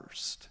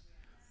first?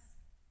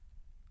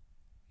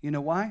 You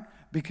know why?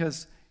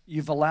 Because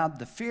you've allowed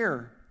the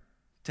fear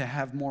to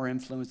have more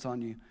influence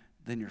on you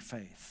than your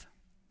faith.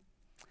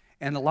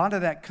 And a lot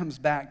of that comes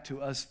back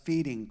to us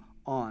feeding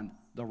on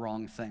the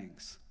wrong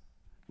things.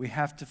 We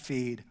have to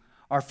feed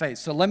our faith.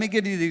 So let me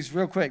give you these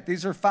real quick.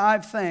 These are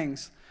 5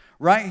 things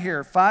right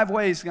here. 5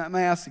 ways. I'm going to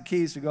ask the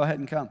keys to go ahead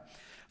and come.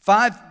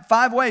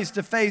 5 ways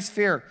to face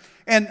fear.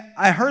 And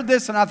I heard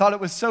this and I thought it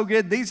was so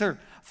good. These are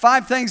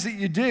 5 things that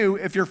you do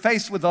if you're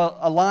faced with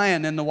a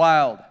lion in the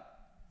wild.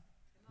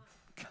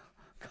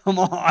 Come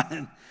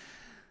on.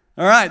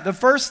 All right. The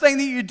first thing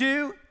that you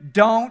do,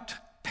 don't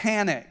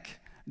panic.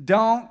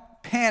 Don't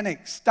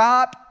panic.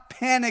 Stop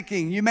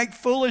panicking. You make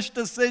foolish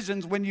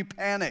decisions when you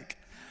panic.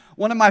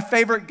 One of my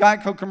favorite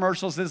Geico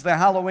commercials is the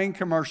Halloween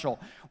commercial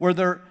where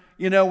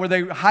where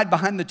they hide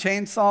behind the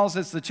chainsaws.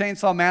 It's the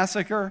Chainsaw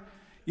Massacre,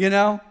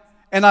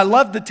 And I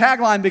love the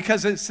tagline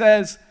because it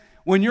says,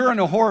 when you're in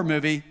a horror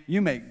movie,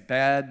 you make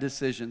bad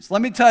decisions.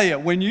 Let me tell you,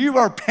 when you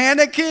are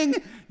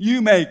panicking,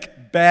 you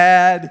make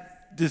bad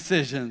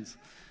decisions.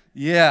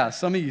 Yeah,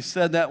 some of you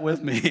said that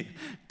with me.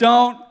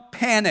 Don't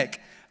panic.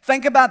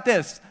 Think about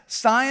this.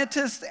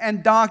 Scientists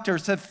and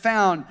doctors have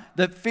found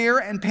that fear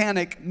and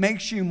panic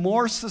makes you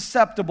more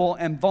susceptible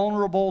and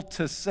vulnerable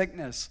to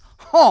sickness.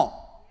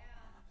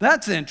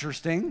 That's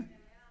interesting.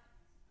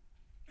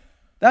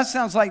 That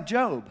sounds like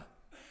Job.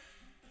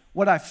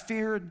 What I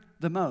feared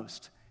the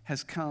most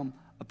has come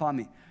upon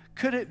me.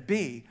 Could it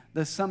be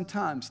that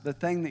sometimes the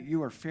thing that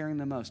you are fearing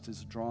the most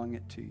is drawing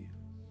it to you?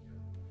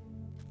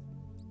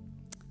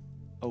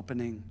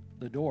 Opening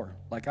the door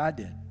like I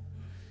did.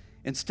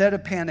 Instead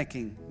of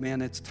panicking,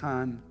 man, it's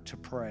time to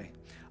pray.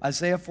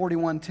 Isaiah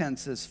 41:10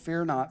 says,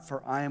 "Fear not,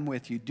 for I am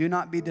with you. Do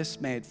not be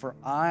dismayed, for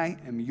I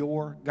am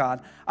your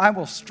God. I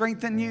will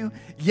strengthen you.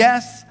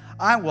 Yes,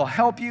 I will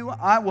help you.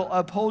 I will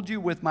uphold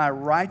you with my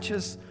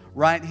righteous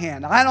right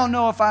hand." I don't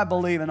know if I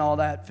believe in all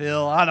that,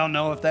 Phil. I don't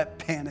know if that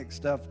panic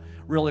stuff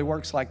really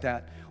works like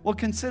that. Well,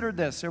 consider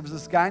this. There was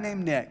this guy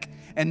named Nick,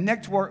 and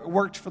Nick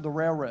worked for the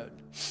railroad.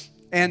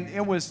 And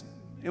it was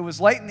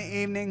late in the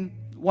evening.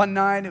 One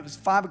night, it was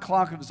 5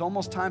 o'clock. It was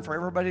almost time for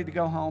everybody to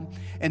go home.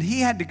 And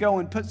he had to go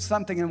and put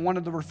something in one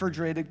of the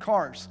refrigerated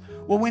cars.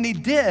 Well, when he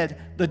did,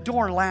 the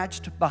door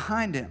latched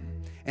behind him.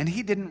 And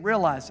he didn't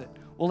realize it.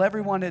 Well,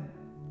 everyone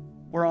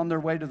were on their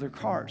way to their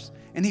cars.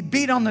 And he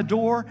beat on the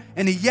door,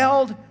 and he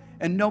yelled,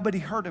 and nobody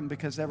heard him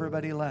because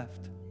everybody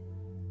left.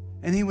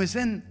 And he was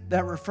in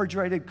that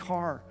refrigerated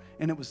car,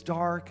 and it was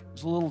dark. It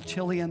was a little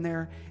chilly in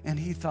there. And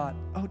he thought,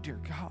 oh, dear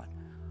God,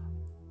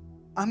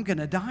 I'm going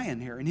to die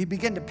in here. And he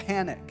began to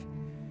panic.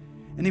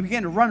 And he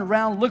began to run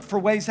around, look for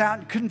ways out,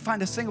 and couldn't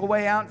find a single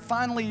way out.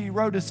 Finally, he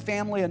wrote his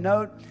family a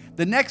note.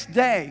 The next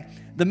day,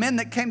 the men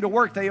that came to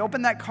work, they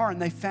opened that car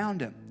and they found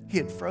him. He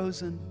had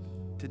frozen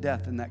to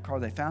death in that car.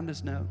 They found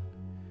his note.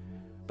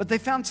 But they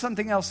found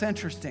something else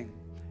interesting.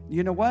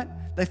 You know what?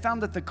 They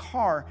found that the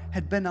car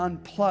had been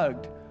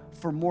unplugged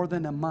for more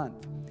than a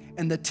month.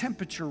 And the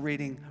temperature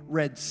reading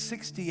read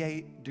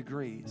 68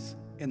 degrees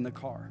in the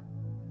car.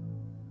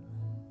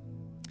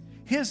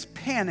 His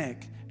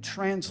panic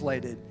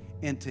translated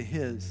into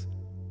his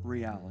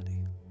reality.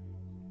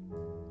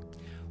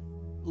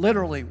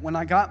 Literally, when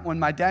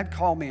my dad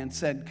called me and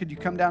said, "Could you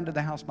come down to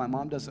the house?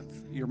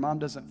 Your mom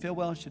doesn't feel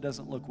well. She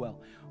doesn't look well."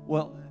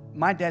 Well,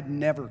 my dad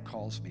never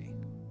calls me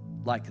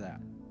like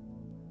that.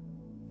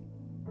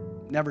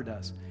 Never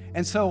does.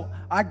 And so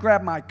I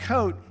grabbed my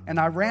coat and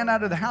I ran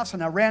out of the house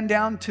and I ran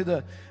down to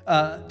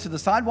the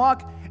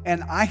sidewalk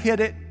and I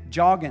hit it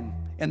jogging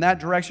in that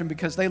direction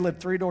because they lived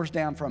 3 doors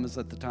down from us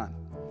at the time.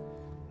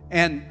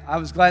 And I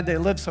was glad they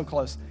lived so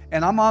close.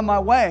 And I'm on my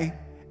way,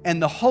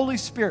 and the Holy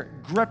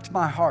Spirit gripped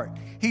my heart.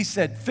 He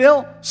said,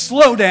 "Phil,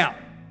 slow down.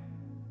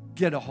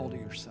 Get a hold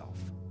of yourself."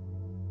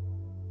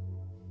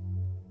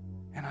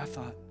 And I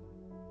thought,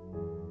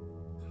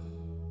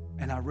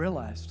 and I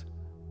realized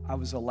I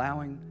was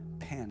allowing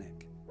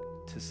panic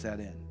to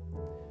set in.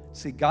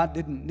 See, God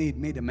didn't need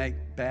me to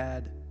make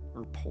bad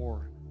or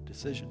poor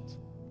decisions.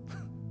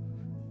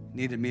 He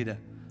needed me to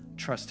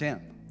trust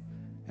Him.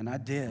 And I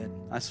did.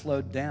 I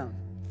slowed down.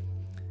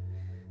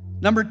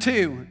 Number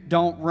 2,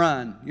 don't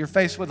run. You're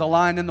faced with a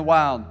lion in the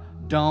wild.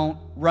 Don't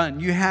run.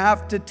 You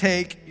have to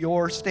take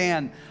your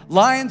stand.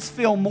 Lions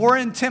feel more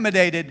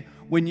intimidated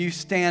when you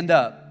stand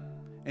up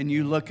and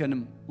you look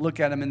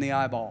at them in the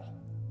eyeball.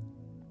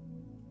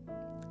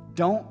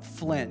 Don't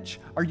flinch.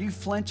 Are you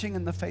flinching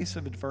in the face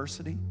of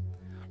adversity?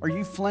 Are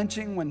you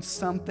flinching when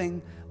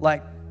something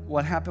like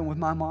what happened with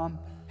my mom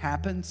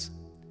happens?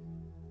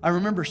 I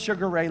remember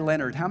Sugar Ray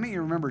Leonard. How many of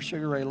you remember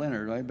Sugar Ray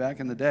Leonard, right, back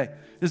in the day?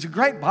 He was a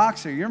great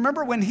boxer. You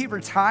remember when he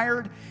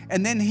retired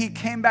and then he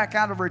came back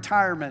out of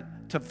retirement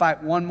to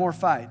fight one more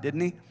fight,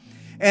 didn't he?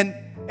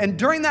 And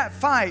during that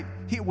fight,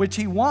 which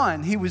he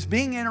won, he was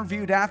being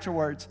interviewed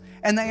afterwards.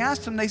 And they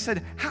asked him, they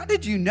said, how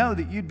did you know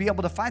that you'd be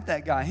able to fight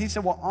that guy? He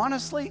said, well,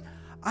 honestly,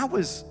 I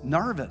was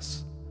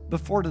nervous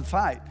before the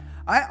fight.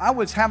 I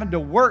was having to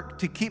work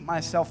to keep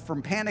myself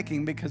from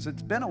panicking because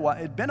it'd been a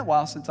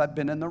while since I'd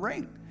been in the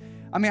ring.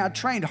 I mean, I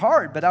trained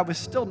hard, but I was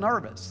still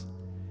nervous.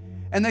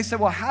 And they said,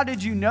 well, how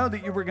did you know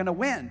that you were going to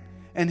win?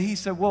 And he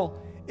said,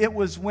 well, it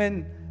was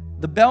when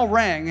the bell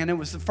rang and it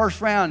was the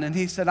first round. And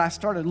he said, I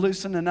started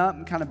loosening up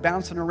and kind of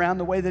bouncing around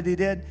the way that he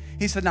did.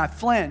 He said, and I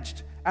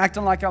flinched,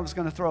 acting like I was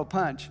going to throw a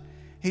punch.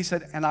 He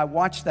said, and I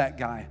watched that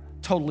guy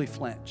totally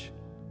flinch.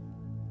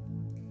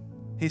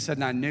 He said,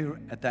 and I knew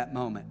at that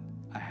moment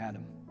I had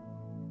him.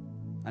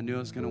 I knew I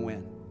was going to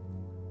win.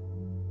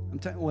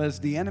 Was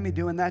the enemy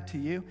doing that to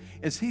you?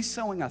 Is he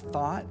sowing a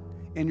thought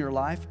in your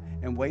life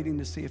and waiting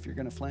to see if you're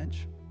going to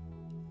flinch?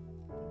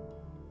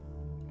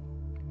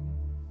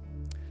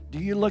 Do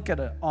you look at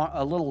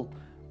a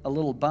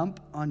little bump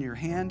on your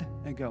hand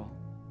and go,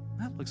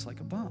 that looks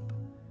like a bump?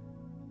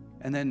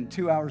 And then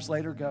 2 hours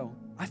later go,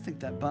 I think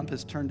that bump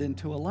has turned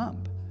into a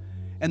lump.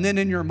 And then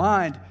in your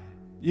mind,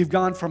 you've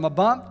gone from a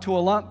bump to a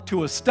lump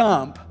to a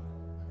stump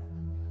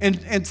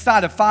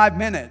inside of 5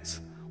 minutes.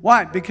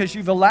 Why? Because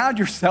you've allowed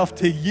yourself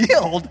to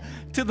yield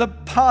to the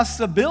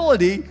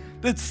possibility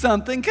that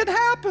something could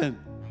happen.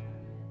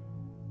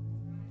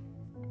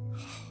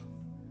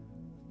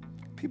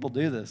 People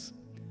do this.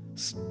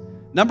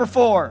 Number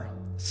 4,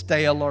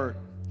 stay alert.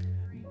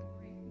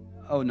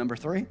 Oh, number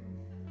 3?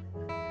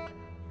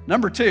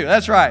 Number 2,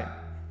 that's right.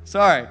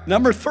 Sorry,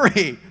 number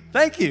 3.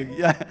 Thank you.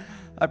 Yeah,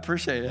 I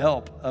appreciate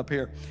help up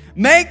here.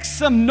 Make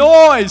some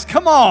noise.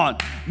 Come on.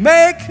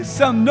 Make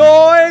some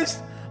noise.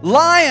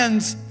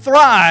 Lions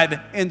thrive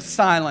in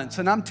silence.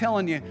 And I'm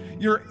telling you,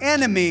 your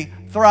enemy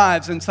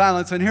thrives in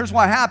silence. And here's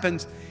what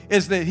happens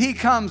is that he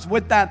comes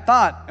with that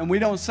thought and we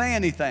don't say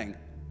anything.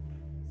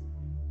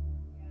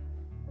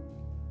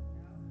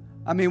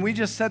 I mean, we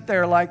just sit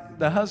there like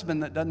the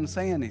husband that doesn't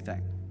say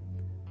anything.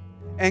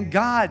 And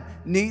God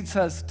needs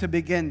us to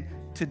begin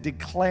to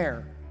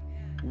declare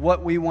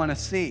what we want to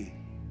see.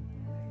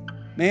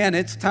 Man,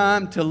 it's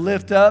time to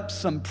lift up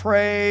some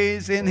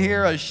praise in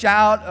here, a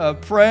shout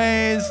of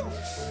praise.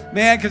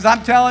 Man, because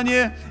I'm telling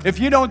you, if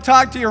you don't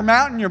talk to your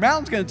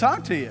mountain's going to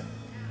talk to you.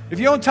 If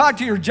you don't talk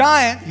to your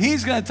giant,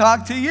 he's going to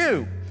talk to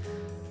you.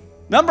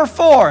 Number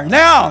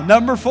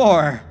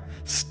 4,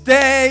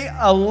 stay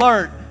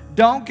alert.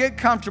 Don't get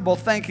comfortable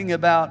thinking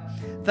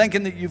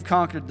that you've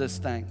conquered this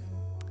thing.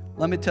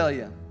 Let me tell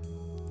you,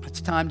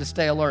 it's time to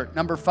stay alert.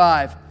 Number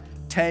 5,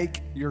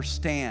 take your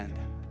stand.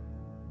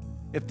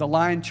 If the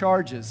lion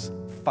charges,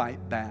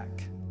 fight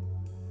back.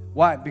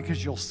 Why?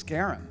 Because you'll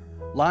scare him.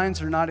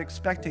 Lions are not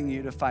expecting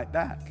you to fight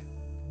back.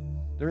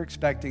 They're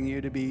expecting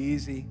you to be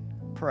easy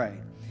prey.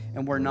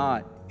 And we're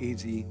not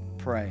easy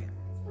prey.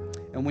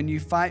 And when you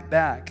fight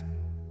back,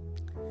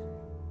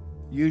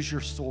 use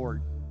your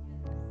sword.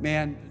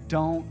 Man,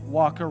 don't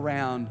walk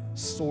around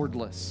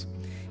swordless.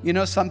 You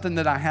know something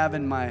that I have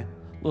in my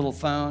little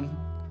phone?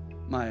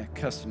 My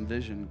custom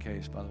vision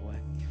case, by the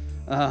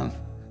way.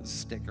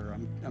 Sticker.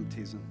 I'm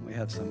teasing. We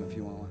have some if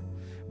you want one.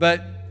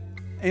 But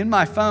in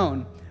my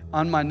phone,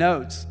 on my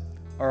notes,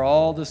 are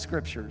all the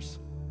scriptures.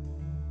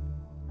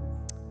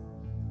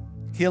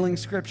 Healing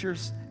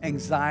scriptures,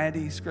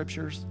 anxiety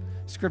scriptures,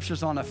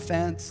 scriptures on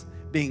offense,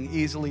 being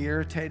easily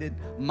irritated,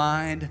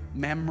 mind,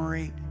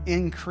 memory,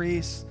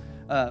 increase,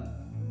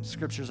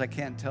 scriptures I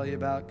can't tell you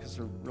about because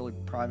they're really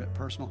private,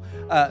 personal,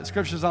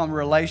 scriptures on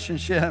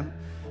relationship,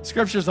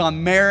 scriptures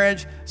on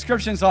marriage,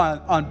 scriptures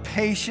on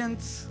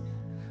patience.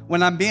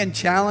 When I'm being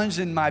challenged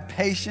in my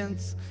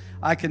patience,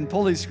 I can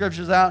pull these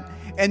scriptures out.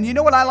 And you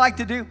know what I like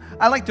to do?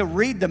 I like to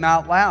read them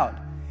out loud.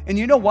 And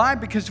you know why?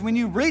 Because when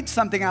you read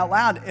something out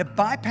loud, it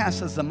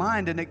bypasses the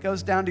mind and it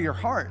goes down to your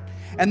heart.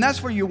 And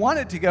that's where you want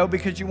it to go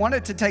because you want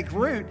it to take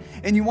root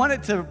and you want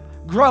it to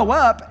grow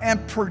up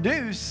and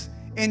produce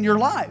in your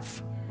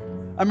life.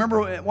 I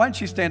remember, why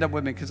don't you stand up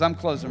with me because I'm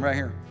closing right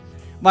here.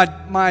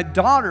 My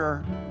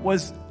daughter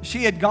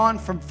she had gone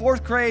from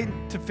 4th grade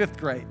to 5th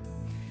grade.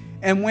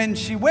 And when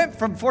she went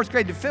from 4th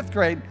grade to 5th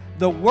grade,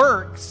 the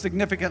work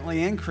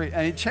significantly increased,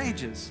 and it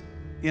changes,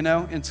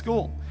 in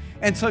school.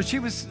 And so she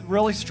was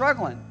really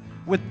struggling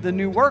with the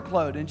new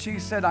workload. And she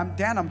said,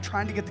 Dad, I'm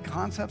trying to get the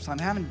concepts. I'm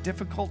having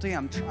difficulty.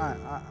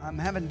 I'm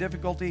having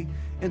difficulty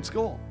in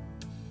school.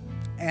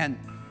 And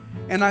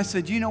I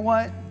said, you know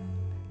what?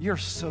 You're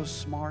so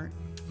smart.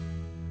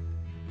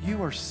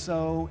 You are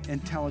so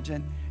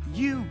intelligent.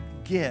 You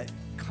get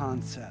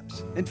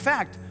concepts. In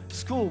fact,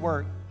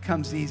 schoolwork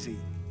comes easy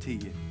to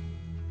you.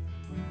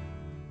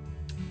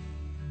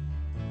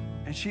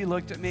 And she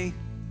looked at me,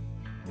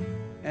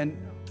 and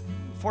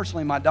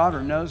fortunately my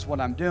daughter knows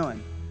what I'm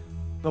doing.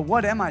 But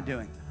what am I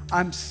doing?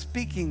 I'm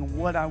speaking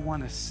what I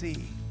want to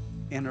see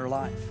in her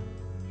life.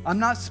 I'm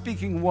not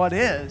speaking what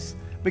is,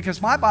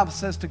 because my Bible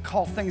says to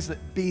call things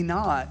that be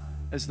not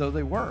as though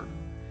they were.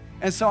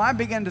 And so I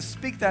began to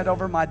speak that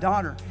over my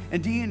daughter.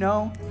 And do you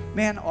know,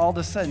 man, all of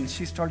a sudden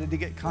she started to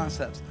get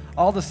concepts.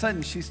 All of a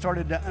sudden she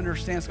started to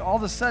understand. All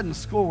of a sudden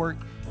schoolwork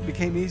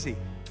became easy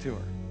to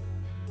her.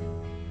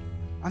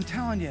 I'm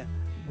telling you,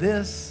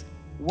 this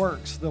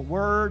works. The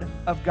Word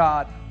of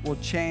God will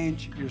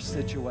change your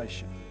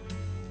situation.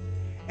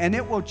 And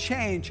it will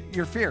change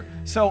your fear.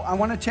 So I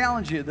want to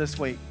challenge you this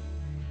week.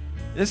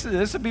 This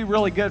will be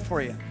really good for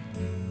you.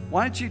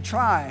 Why don't you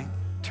try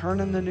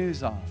turning the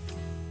news off?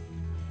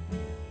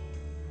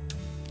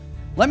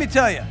 Let me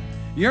tell you,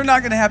 you're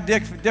not going to have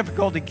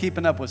difficulty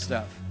keeping up with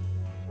stuff.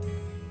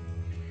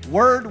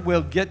 Word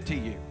will get to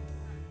you.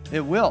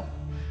 It will.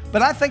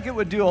 But I think it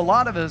would do a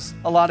lot of us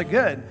a lot of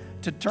good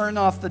to turn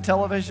off the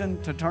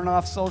television, to turn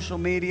off social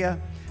media,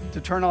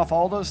 to turn off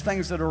all those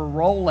things that are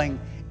rolling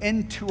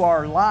into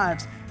our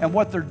lives. And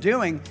what they're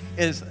doing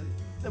is,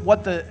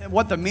 what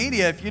the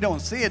media, if you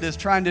don't see it, is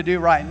trying to do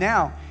right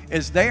now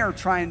is they are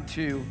trying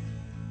to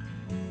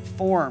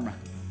form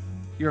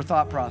your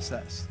thought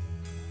process.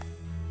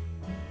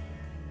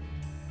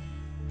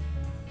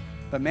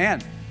 But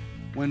man,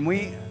 when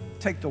we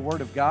take the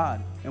Word of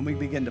God and we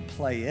begin to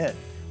play it,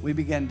 we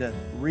begin to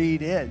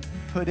read it,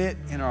 put it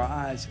in our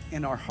eyes,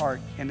 in our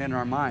heart, and in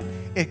our mind,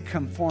 it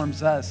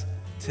conforms us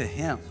to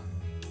Him.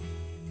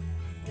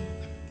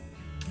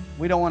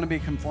 We don't want to be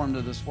conformed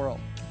to this world.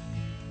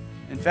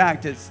 In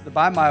fact, the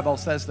Bible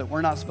says that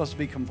we're not supposed to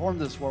be conformed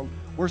to this world.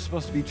 We're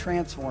supposed to be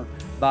transformed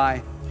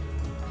by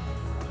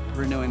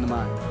renewing the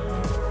mind.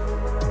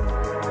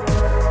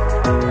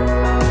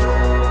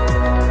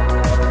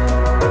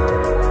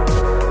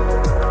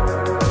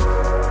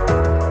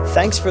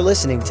 Thanks for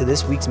listening to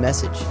this week's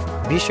message.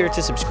 Be sure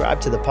to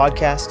subscribe to the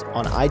podcast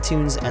on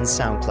iTunes and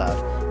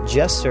SoundCloud.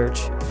 Just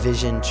search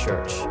Vision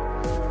Church.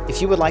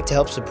 If you would like to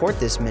help support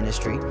this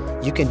ministry,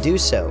 you can do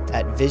so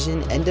at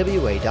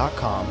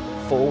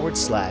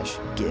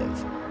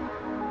visionnwa.com/give.